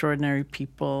extraordinary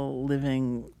people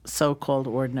living so-called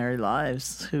ordinary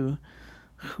lives who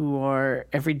are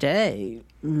every day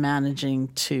managing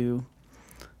to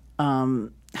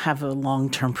have a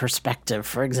long-term perspective,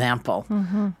 for example,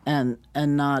 and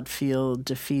not feel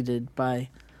defeated by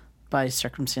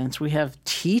circumstance. We have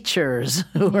teachers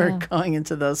who are going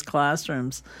into those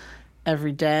classrooms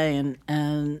every day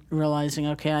and realizing,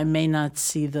 okay, I may not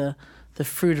see the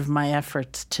fruit of my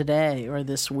efforts today or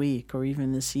this week or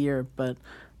even this year, but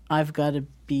I've got to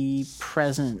be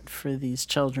present for these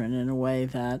children in a way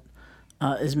that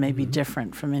is maybe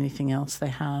different from anything else they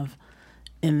have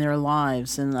in their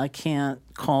lives. And I can't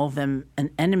call them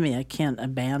an enemy. I can't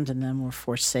abandon them or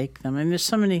forsake them. I mean, there's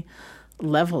so many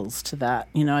levels to that.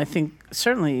 I think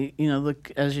certainly,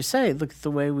 look, as you say, look at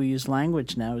the way we use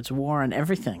language now. It's war on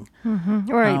everything.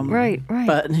 Right.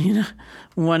 But,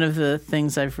 one of the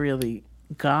things I've really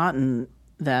gotten,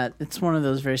 that it's one of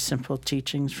those very simple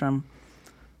teachings from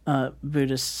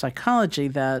Buddhist psychology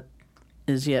that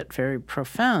is yet very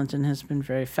profound and has been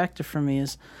very effective for me,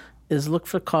 is look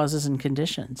for causes and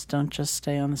conditions. Don't just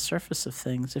stay on the surface of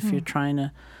things. If you're trying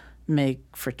to make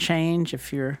for change,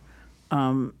 if you're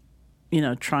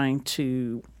trying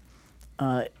to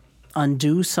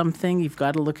undo something, you've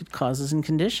got to look at causes and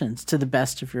conditions to the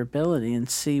best of your ability and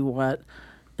see what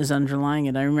is underlying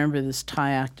it. I remember this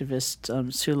Thai activist,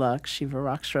 Sulak Shiva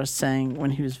Raksha, saying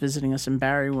when he was visiting us in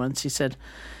Barrie once, he said,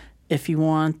 if you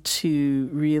want to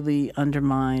really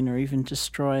undermine or even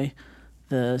destroy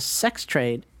the sex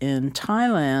trade in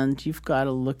Thailand, you've got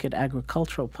to look at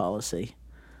agricultural policy.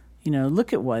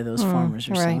 Look at why those farmers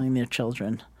are selling their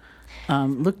children.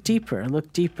 Look deeper.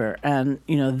 And,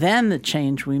 then the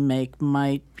change we make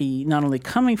might be not only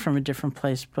coming from a different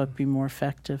place, but be more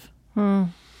effective.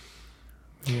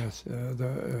 Yes,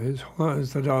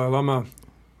 the Dalai Lama,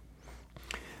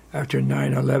 after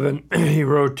 9/11, he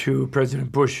wrote to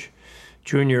President Bush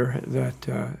Jr. that,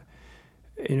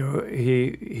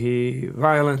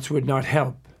 violence would not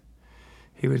help.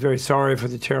 He was very sorry for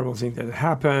the terrible thing that had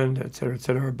happened, et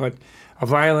cetera, but a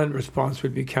violent response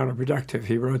would be counterproductive.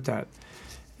 He wrote that.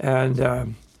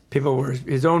 And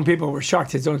his own people were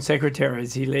shocked, his own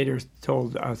secretaries. He later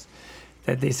told us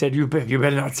that they said, you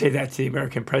better not say that to the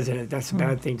American president. That's a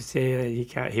bad thing to say.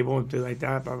 He won't do like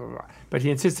that, blah, blah, blah. But he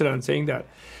insisted on saying that.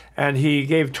 And he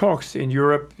gave talks in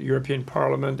Europe, European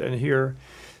Parliament, and here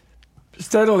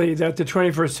steadily that the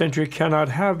 21st century cannot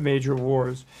have major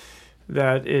wars,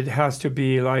 that it has to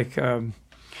be like a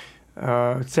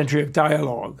century of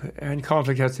dialogue, and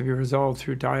conflict has to be resolved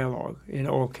through dialogue in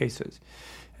all cases.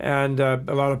 And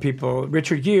a lot of people,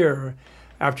 Richard Gere,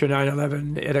 after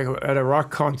 9/11, at a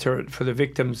rock concert for the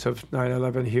victims of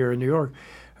 9/11 here in New York,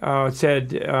 said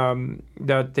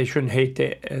that they shouldn't hate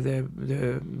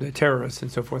the terrorists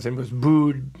and so forth, and was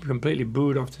completely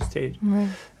booed off the stage. Right.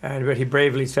 But he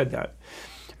bravely said that.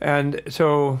 And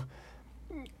so,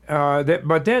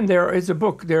 but then there is a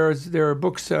book. There are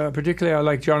books, particularly I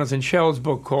like Jonathan Schell's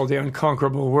book called The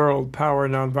Unconquerable World: Power,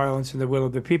 Nonviolence, and the Will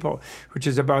of the People, which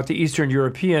is about the Eastern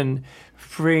European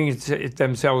freeing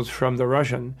themselves from the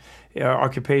Russian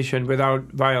occupation without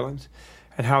violence.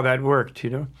 and how that worked,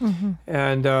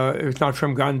 And it's not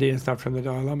from Gandhi, it's not from the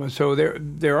Dalai Lama. So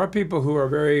there are people who are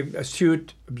very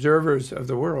astute observers of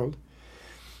the world,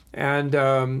 and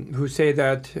who say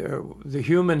that the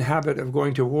human habit of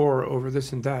going to war over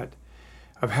this and that,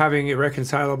 of having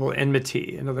irreconcilable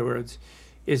enmity, in other words,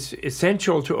 is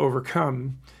essential to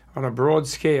overcome on a broad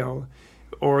scale,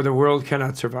 or the world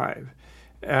cannot survive.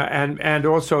 And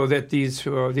also that these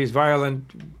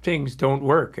violent things don't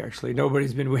work, actually.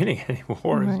 Nobody's been winning any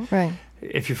wars, right.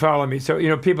 If you follow me.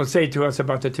 So, people say to us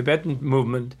about the Tibetan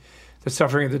movement, the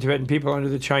suffering of the Tibetan people under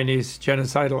the Chinese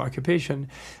genocidal occupation,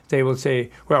 they will say,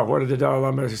 well, what did the Dalai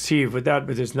Lama achieve with that,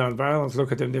 with this nonviolence?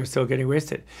 Look at them, they're still getting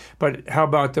wasted. But how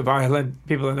about the violent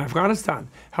people in Afghanistan?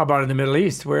 How about in the Middle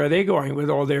East? Where are they going with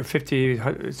all their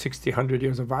 50, 60, 100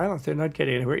 years of violence? They're not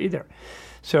getting anywhere either.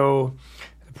 So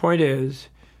the point is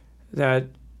that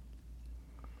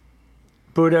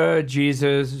Buddha,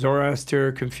 Jesus,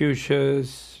 Zoroaster,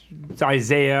 Confucius,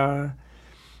 Isaiah,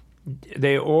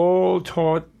 they all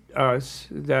taught us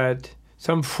that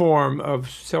some form of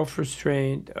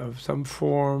self-restraint, of some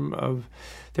form of,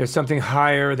 there's something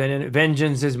higher than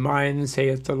vengeance is mine,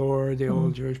 saith the Lord, the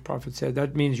old Jewish prophet said.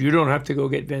 That means you don't have to go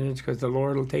get vengeance because the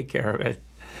Lord will take care of it.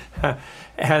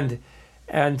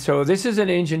 and so this is an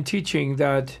ancient teaching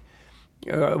that,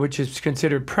 which is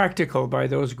considered practical by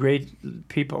those great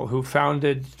people who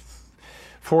founded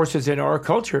forces in our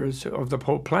cultures of the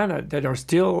whole planet that are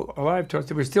still alive to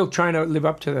us. We're still trying to live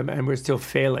up to them, and we're still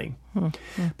failing.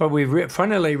 But we've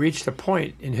finally reached a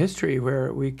point in history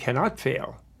where we cannot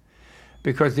fail,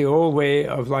 because the old way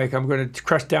of, like, I'm going to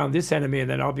crush down this enemy and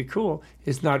then I'll be cool,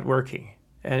 is not working.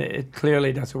 And it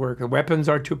clearly doesn't work. The weapons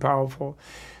are too powerful.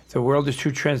 The world is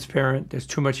too transparent. There's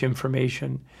too much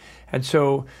information. And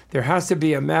so there has to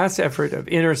be a mass effort of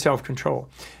inner self-control.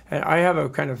 And I have a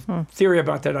kind of theory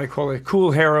about that. I call it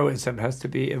cool heroism has to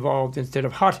be evolved instead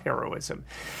of hot heroism.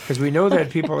 Because we know that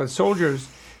people as soldiers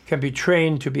can be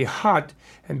trained to be hot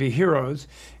and be heroes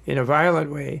in a violent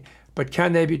way, but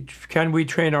can we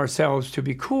train ourselves to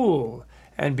be cool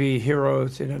and be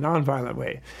heroes in a nonviolent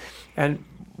way? And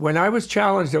when I was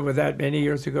challenged over that many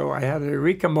years ago, I had a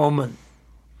eureka moment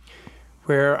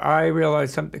where I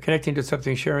realized something, connecting to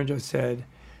something Sharon just said.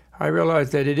 I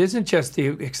realized that it isn't just the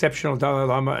exceptional Dalai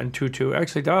Lama and Tutu.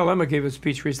 Actually, Dalai Lama gave a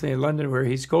speech recently in London where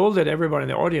he scolded everybody in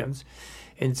the audience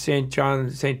in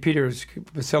St. Peter's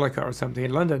Basilica or something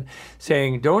in London,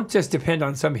 saying, don't just depend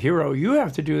on some hero. You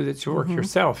have to do this work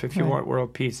yourself if you want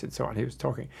world peace and so on. He was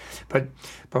talking. But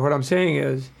what I'm saying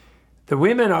is the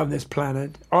women on this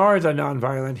planet are the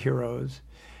nonviolent heroes.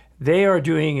 They are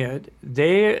doing it.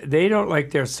 They don't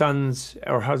like their sons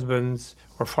or husbands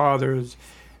or fathers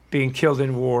being killed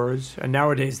in wars, and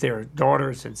nowadays they're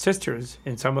daughters and sisters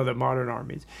in some of the modern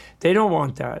armies. They don't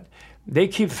want that. They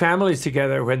keep families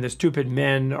together when the stupid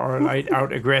men are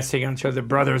out aggressing on each other. The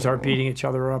brothers are beating each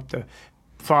other up. The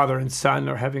father and son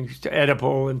are having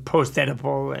Oedipal and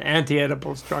post-Oedipal and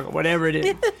anti-Oedipal struggle, whatever it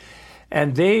is.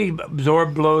 And they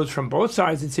absorb blows from both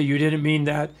sides and say, you didn't mean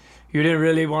that. You didn't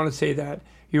really want to say that.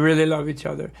 You really love each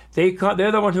other. They're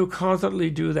the one who constantly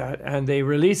do that, and they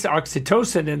release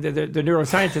oxytocin in the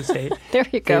neuroscientists say. There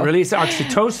you go. They release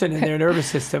oxytocin in their nervous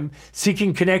system,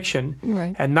 seeking connection,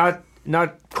 and not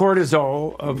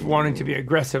cortisol of wanting to be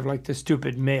aggressive like the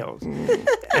stupid males.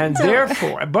 And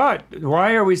therefore, but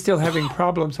why are we still having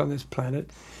problems on this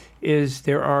planet? Is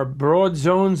there are broad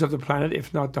zones of the planet,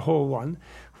 if not the whole one,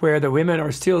 where the women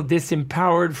are still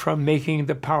disempowered from making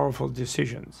the powerful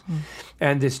decisions.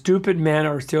 And the stupid men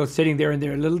are still sitting there in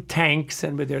their little tanks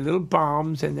and with their little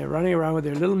bombs, and they're running around with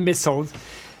their little missiles,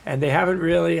 and they haven't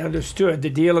really understood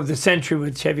the deal of the century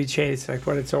with Chevy Chase, like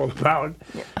what it's all about,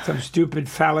 some stupid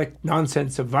phallic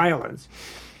nonsense of violence.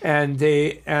 And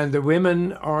the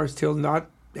women are still not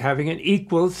having an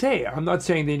equal say. I'm not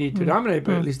saying they need to dominate,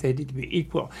 but at least they need to be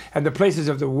equal. And the places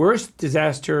of the worst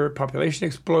disaster, population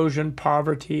explosion,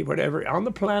 poverty, whatever, on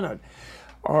the planet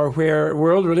are where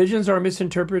world religions are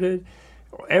misinterpreted.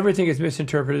 Everything is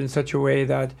misinterpreted in such a way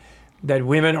that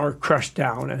women are crushed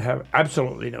down and have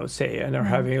absolutely no say and are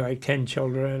having like 10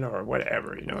 children or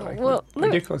whatever,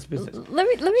 ridiculous business. Let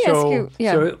me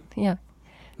ask you.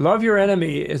 Love your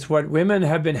enemy is what women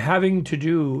have been having to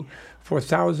do for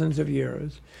thousands of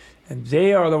years, and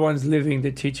they are the ones living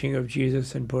the teaching of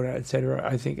Jesus and Buddha, etc.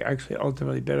 I think actually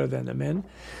ultimately better than the men,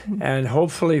 and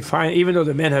hopefully even though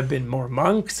the men have been more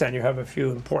monks, and you have a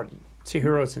few important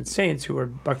heroes and saints who are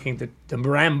bucking the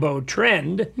Rambo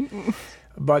trend,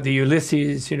 but the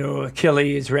Ulysses,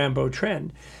 Achilles, Rambo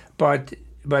trend, but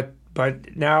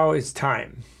now it's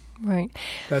time. Right.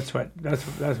 That's what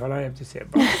I have to say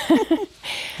about it.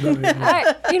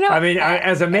 I mean,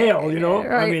 as a male,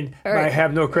 I mean, I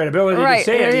have no credibility to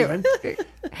say it even.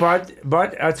 But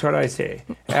that's what I say,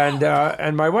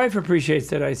 and my wife appreciates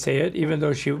that I say it, even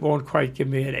though she won't quite give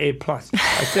me an A+. I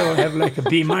still have like a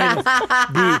B-,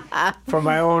 B for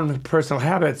my own personal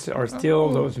habits, or still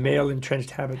those male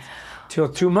entrenched habits, till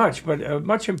too much, but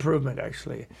much improvement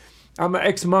actually. I'm an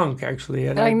ex-monk actually,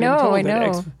 and I've been told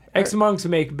that ex-monks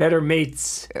make better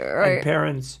mates and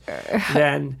parents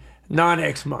than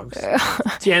non-ex-monks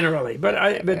generally,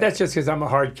 but that's just because I'm a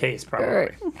hard case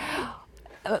probably.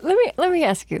 Let me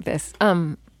ask you this.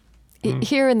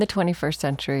 Here in the 21st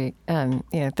century,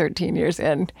 13 years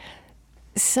in,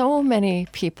 so many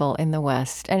people in the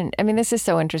West, and I mean, this is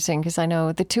so interesting because I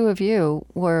know the two of you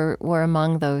were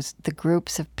among the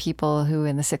groups of people who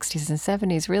in the 60s and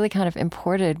 70s really kind of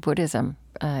imported Buddhism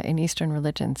in Eastern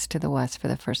religions to the West for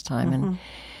the first time.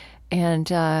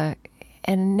 And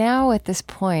now at this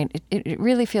point, it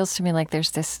really feels to me like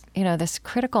there's this, this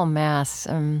critical mass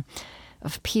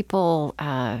of people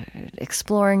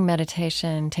exploring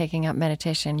meditation, taking up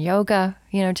meditation, yoga,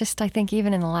 just I think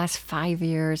even in the last 5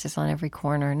 years is on every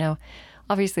corner. Now,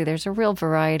 obviously there's a real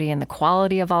variety in the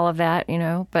quality of all of that,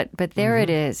 but there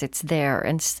it is, it's there.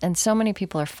 And so many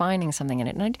people are finding something in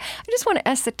it. And I just want to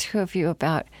ask the two of you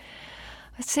about,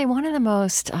 let's say, one of the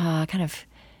most kind of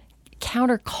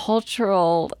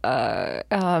countercultural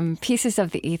pieces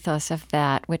of the ethos of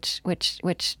that, which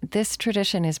this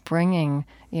tradition is bringing,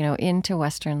 into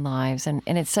Western lives, and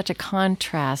it's such a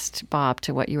contrast, Bob,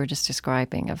 to what you were just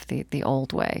describing of the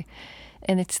old way,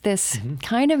 and it's this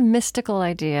kind of mystical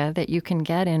idea that you can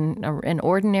get in an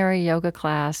ordinary yoga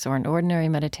class or an ordinary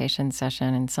meditation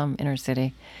session in some inner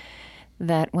city,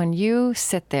 that when you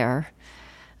sit there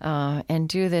and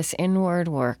do this inward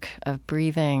work of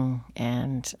breathing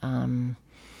and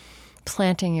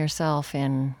planting yourself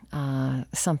in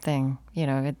something,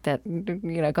 that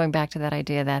going back to that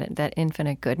idea that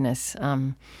infinite goodness,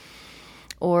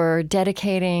 or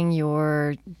dedicating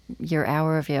your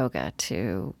hour of yoga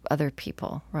to other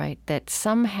people, right? That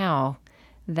somehow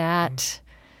that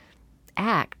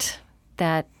act,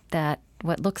 that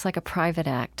what looks like a private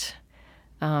act,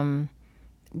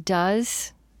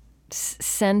 does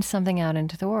send something out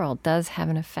into the world, does have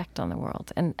an effect on the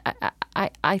world. And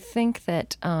I think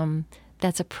that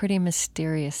that's a pretty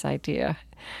mysterious idea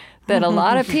that a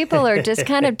lot of people are just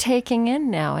kind of taking in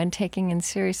now and taking in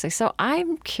seriously. So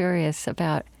I'm curious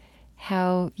about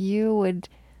how you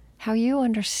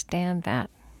understand that.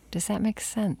 Does that make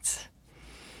sense?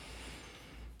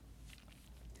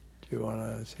 Do you want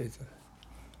to say something?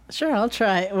 Sure, I'll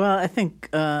try. Well, I think,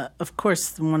 of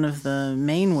course, one of the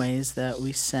main ways that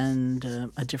we send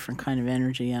a different kind of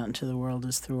energy out into the world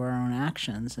is through our own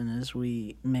actions, and as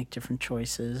we make different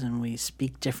choices and we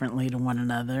speak differently to one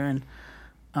another. And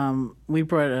we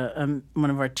brought one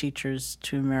of our teachers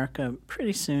to America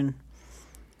pretty soon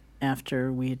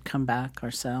after we had come back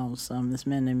ourselves, this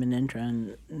man named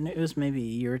Manindra, and it was maybe a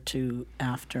year or two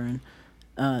after,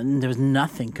 and there was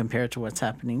nothing compared to what's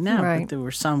happening now, right. But there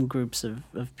were some groups of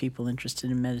people interested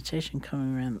in meditation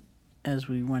coming around as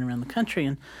we went around the country,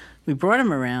 and we brought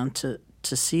him around to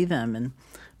see them, and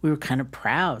we were kind of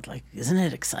proud, like, isn't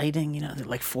it exciting? There are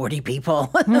like 40 people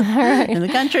in the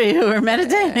country who are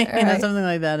meditating, something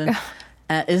like that,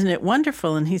 and isn't it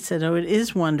wonderful? And he said, oh, it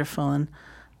is wonderful, and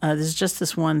there's just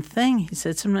this one thing. He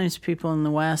said, sometimes people in the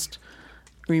West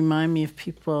remind me of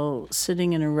people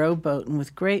sitting in a rowboat, and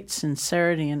with great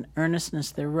sincerity and earnestness,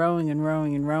 they're rowing and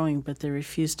rowing and rowing, but they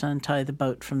refuse to untie the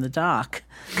boat from the dock.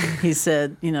 He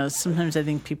said, sometimes I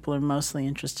think people are mostly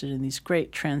interested in these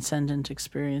great transcendent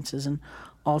experiences and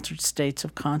altered states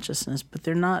of consciousness, but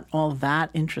they're not all that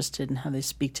interested in how they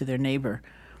speak to their neighbor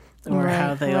or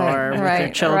how they are with their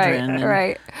children.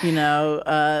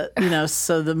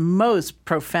 So the most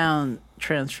profound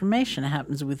transformation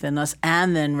happens within us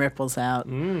and then ripples out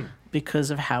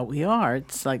because of how we are.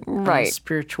 It's like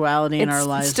spirituality in our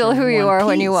lives. It's still who you are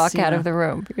when you walk out of the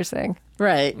room, you're saying.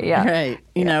 Right, yeah.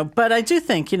 Right. But I do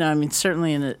think,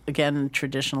 certainly in a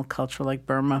traditional culture like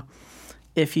Burma,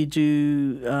 if you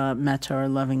do metta or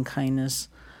loving kindness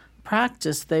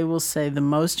practice, they will say the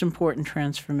most important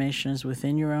transformation is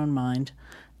within your own mind,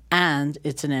 and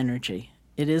it's an energy.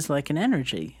 It is like an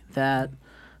energy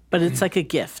but it's like a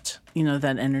gift,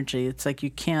 that energy. It's like you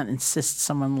can't insist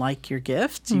someone like your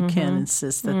gift. You can't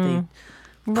insist that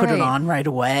they put it on right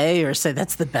away or say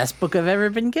that's the best book I've ever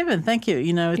been given. Thank you.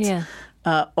 It's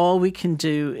all we can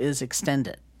do is extend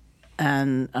it.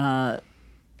 And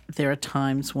there are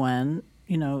times when,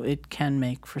 it can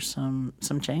make for some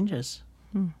changes.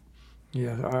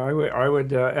 Yeah, I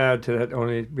would add to that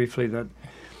only briefly that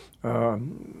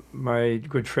My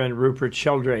good friend Rupert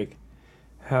Sheldrake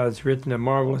has written a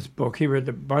marvelous book. He wrote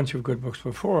a bunch of good books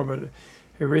before, but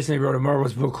he recently wrote a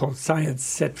marvelous book called Science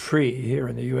Set Free here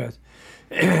in the U.S.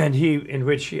 And in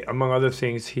which, among other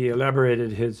things, he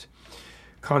elaborated his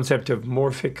concept of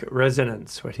morphic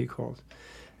resonance, what he calls.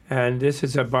 And this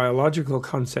is a biological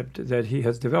concept that he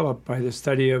has developed by the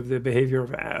study of the behavior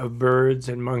of birds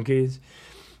and monkeys,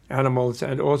 animals,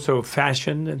 and also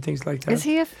fashion and things like that. Is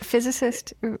he a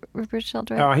physicist, Rupert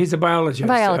Sheldrake? He's a biologist.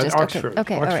 Biologist, at Oxford.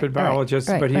 Okay, Oxford biologist,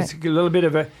 but he's a little bit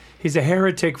of he's a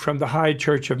heretic from the high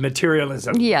church of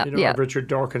materialism, of Richard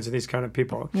Dawkins and these kind of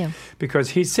people. Yeah. Because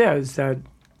he says that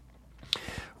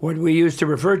what we used to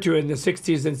refer to in the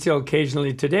 60s and still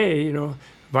occasionally today,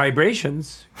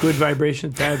 vibrations, good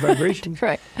vibrations, bad vibrations,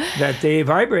 right, that they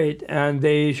vibrate and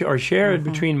they are shared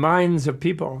between minds of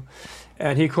people.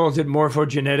 And he calls it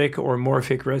morphogenetic or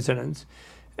morphic resonance,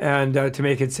 and to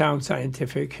make it sound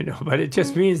scientific, but it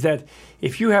just means that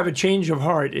if you have a change of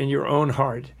heart in your own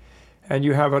heart, and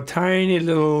you have a tiny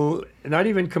little, not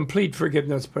even complete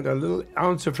forgiveness, but a little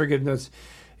ounce of forgiveness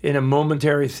in a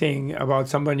momentary thing about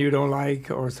someone you don't like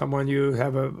or someone you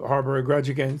harbor a grudge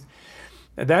against,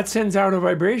 that sends out a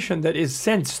vibration that is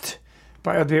sensed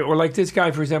by other people. Or like this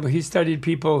guy, for example, he studied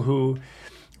people who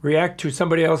react to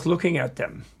somebody else looking at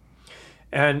them.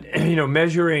 And,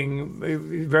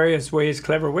 measuring various ways,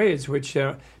 clever ways, which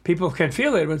people can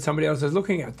feel it when somebody else is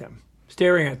looking at them,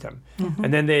 staring at them. Mm-hmm.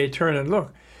 And then they turn and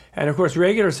look. And, of course,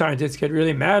 regular scientists get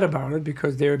really mad about it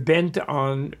because they're bent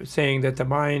on saying that the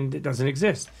mind doesn't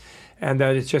exist and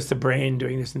that it's just the brain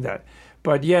doing this and that.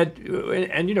 But yet,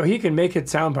 and he can make it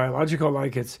sound biological,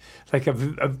 like it's like a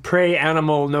prey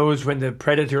animal knows when the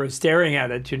predator is staring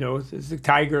at it, there's the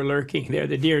tiger lurking there,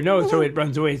 the deer knows, so it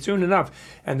runs away soon enough.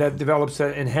 And that develops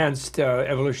an enhanced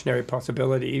evolutionary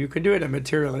possibility. You can do it in a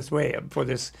materialist way for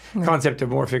this concept of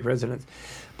morphic resonance.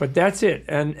 But that's it.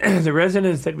 And the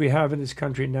resonance that we have in this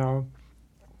country now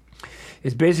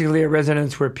is basically a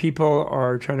resonance where people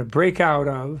are trying to break out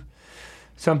of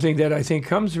something that I think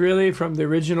comes really from the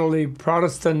originally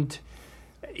Protestant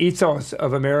ethos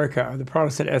of America, the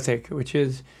Protestant ethic, which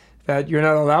is that you're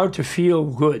not allowed to feel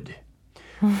good.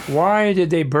 Why did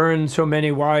they burn so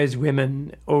many wise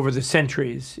women over the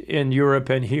centuries in Europe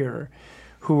and here,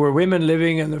 who were women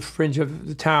living on the fringe of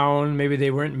the town? Maybe they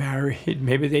weren't married.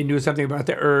 Maybe they knew something about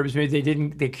the herbs. Maybe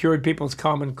they cured people's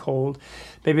common cold.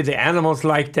 Maybe the animals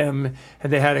liked them,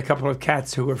 and they had a couple of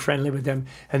cats who were friendly with them.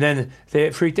 And then they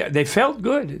freaked out. They felt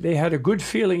good. They had a good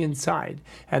feeling inside.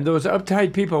 And those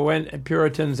uptight people went, and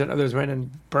Puritans and others went and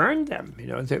burned them,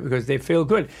 because they feel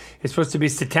good. It's supposed to be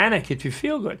satanic if you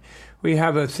feel good. We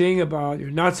have a thing about you're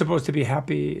not supposed to be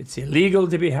happy. It's illegal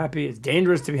to be happy. It's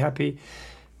dangerous to be happy.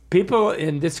 People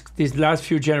in these last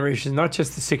few generations, not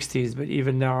just the 60s, but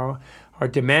even now, are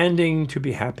demanding to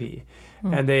be happy.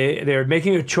 And they're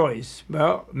making a choice.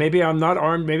 Well, maybe I'm not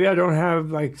armed. Maybe I don't have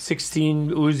like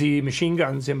 16 Uzi machine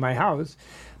guns in my house.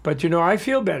 But, I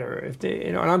feel better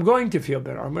and I'm going to feel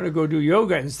better. I'm going to go do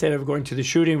yoga instead of going to the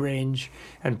shooting range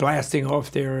and blasting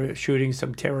off there, shooting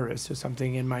some terrorists or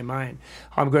something in my mind.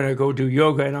 I'm going to go do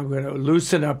yoga and I'm going to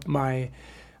loosen up my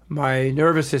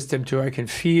nervous system so I can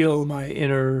feel my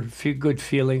inner good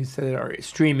feelings that are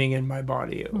streaming in my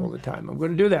body all the time. I'm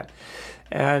going to do that.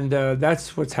 And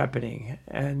that's what's happening.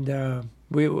 And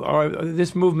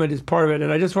this movement is part of it.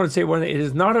 And I just want to say it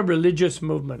is not a religious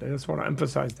movement. I just want to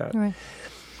emphasize that. Right.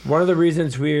 One of the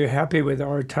reasons we're happy with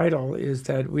our title is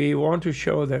that we want to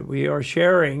show that we are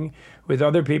sharing with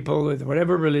other people, with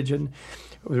whatever religion.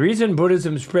 The reason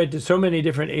Buddhism spread to so many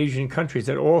different Asian countries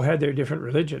that all had their different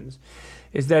religions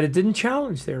is that it didn't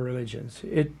challenge their religions.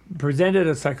 It presented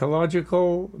a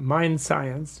psychological mind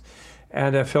science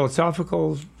and a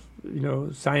philosophical,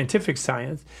 scientific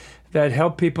science that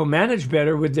helped people manage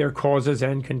better with their causes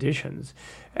and conditions.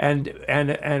 And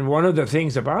one of the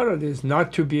things about it is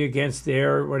not to be against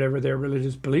whatever their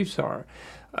religious beliefs are.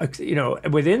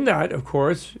 Within that, of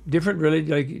course, different religions,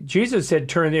 like Jesus said,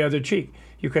 turn the other cheek.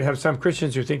 You could have some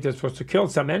Christians who think they're supposed to kill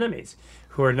some enemies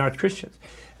who are not Christians.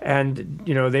 And,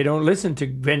 they don't listen to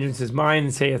vengeance is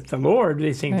mine, saith the Lord.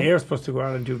 They think they are supposed to go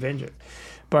out and do vengeance.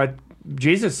 But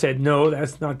Jesus said, no,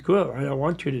 that's not good. I don't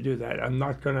want you to do that. I'm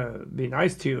not going to be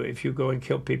nice to you if you go and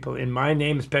kill people in my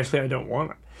name, especially I don't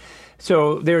want it.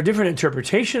 So there are different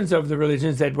interpretations of the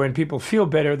religions that when people feel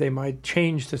better, they might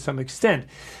change to some extent.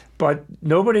 But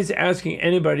nobody's asking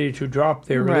anybody to drop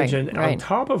their religion, on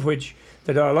top of which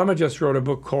the Dalai Lama just wrote a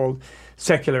book called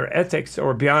Secular Ethics,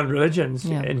 or Beyond Religions,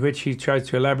 in which he tries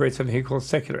to elaborate something he calls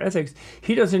secular ethics.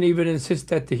 He doesn't even insist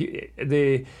that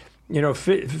the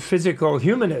physical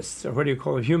humanists, or what do you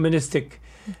call it, humanistic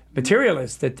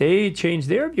materialists, that they change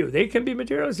their view. They can be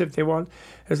materialists if they want,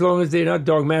 as long as they're not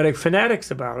dogmatic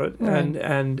fanatics about it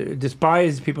and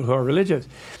despise people who are religious.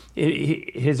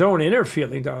 His own inner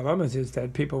feeling, Dalai Lama's, is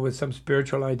that people with some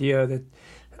spiritual idea that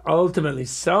ultimately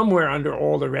somewhere under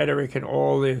all the rhetoric and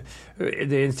all the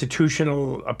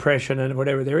institutional oppression and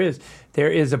whatever there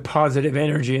is a positive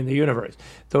energy in the universe.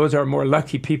 Those are more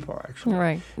lucky people,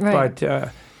 actually. Right.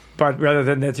 But rather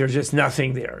than that, there's just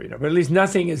nothing there, But at least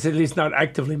nothing is at least not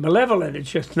actively malevolent.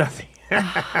 It's just nothing.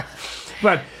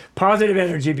 But positive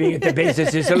energy being at the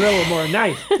basis is a little more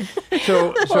nice.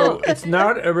 So it's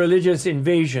not a religious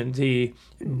invasion. The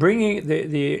bringing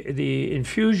the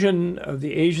infusion of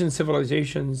the Asian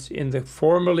civilizations in the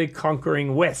formerly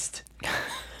conquering West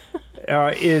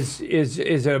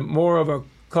is a more of a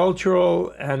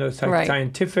cultural and a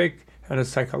scientific and a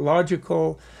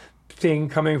psychological thing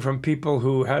coming from people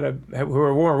who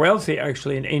were more wealthy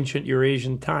actually in ancient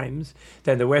Eurasian times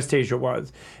than the West Asia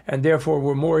was, and therefore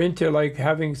were more into like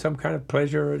having some kind of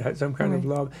pleasure, had some kind of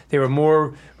love. They were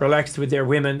more relaxed with their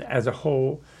women as a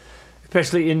whole,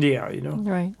 especially India,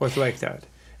 was like that.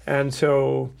 And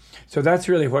so that's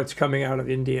really what's coming out of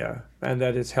India, and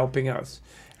that is helping us.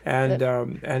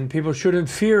 And people shouldn't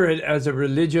fear it as a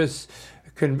religious,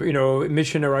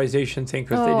 missionarization thing,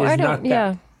 because it is not that.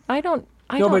 Yeah, I don't.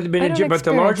 But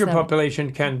the larger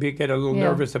population can get a little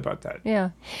nervous about that. Yeah.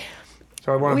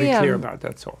 So I want to be clear about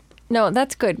that. So. No,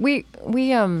 that's good. We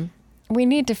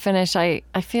need to finish. I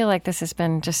feel like this has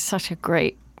been just such a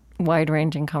great,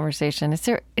 wide-ranging conversation. Is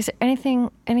there anything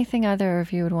either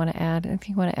of you would want to add?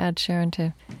 Anything you want to add, Sharon,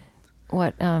 to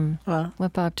what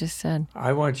Bob just said?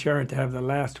 I want Sharon to have the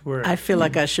last word. I feel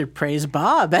like I should praise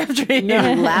Bob after he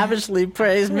lavishly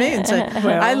praised me and say,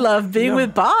 I love being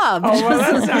with Bob. Oh, well,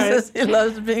 that's nice. He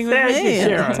loves being with me. Thank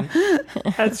you,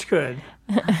 Sharon. That's good.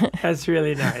 That's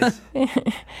really nice.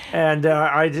 And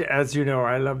as you know,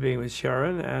 I love being with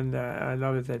Sharon, and I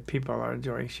love it that people are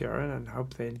enjoying Sharon, and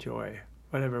hope they enjoy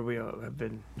whatever we have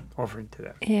been offering to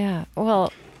them. Yeah,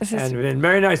 well, this is... And it's been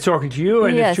very nice talking to you,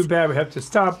 and it's too bad we have to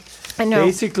stop. I know.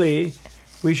 Basically,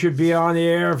 we should be on the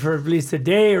air for at least a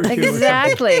day or two.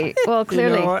 Exactly. Well,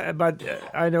 clearly. But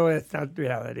I know it's not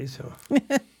reality, so...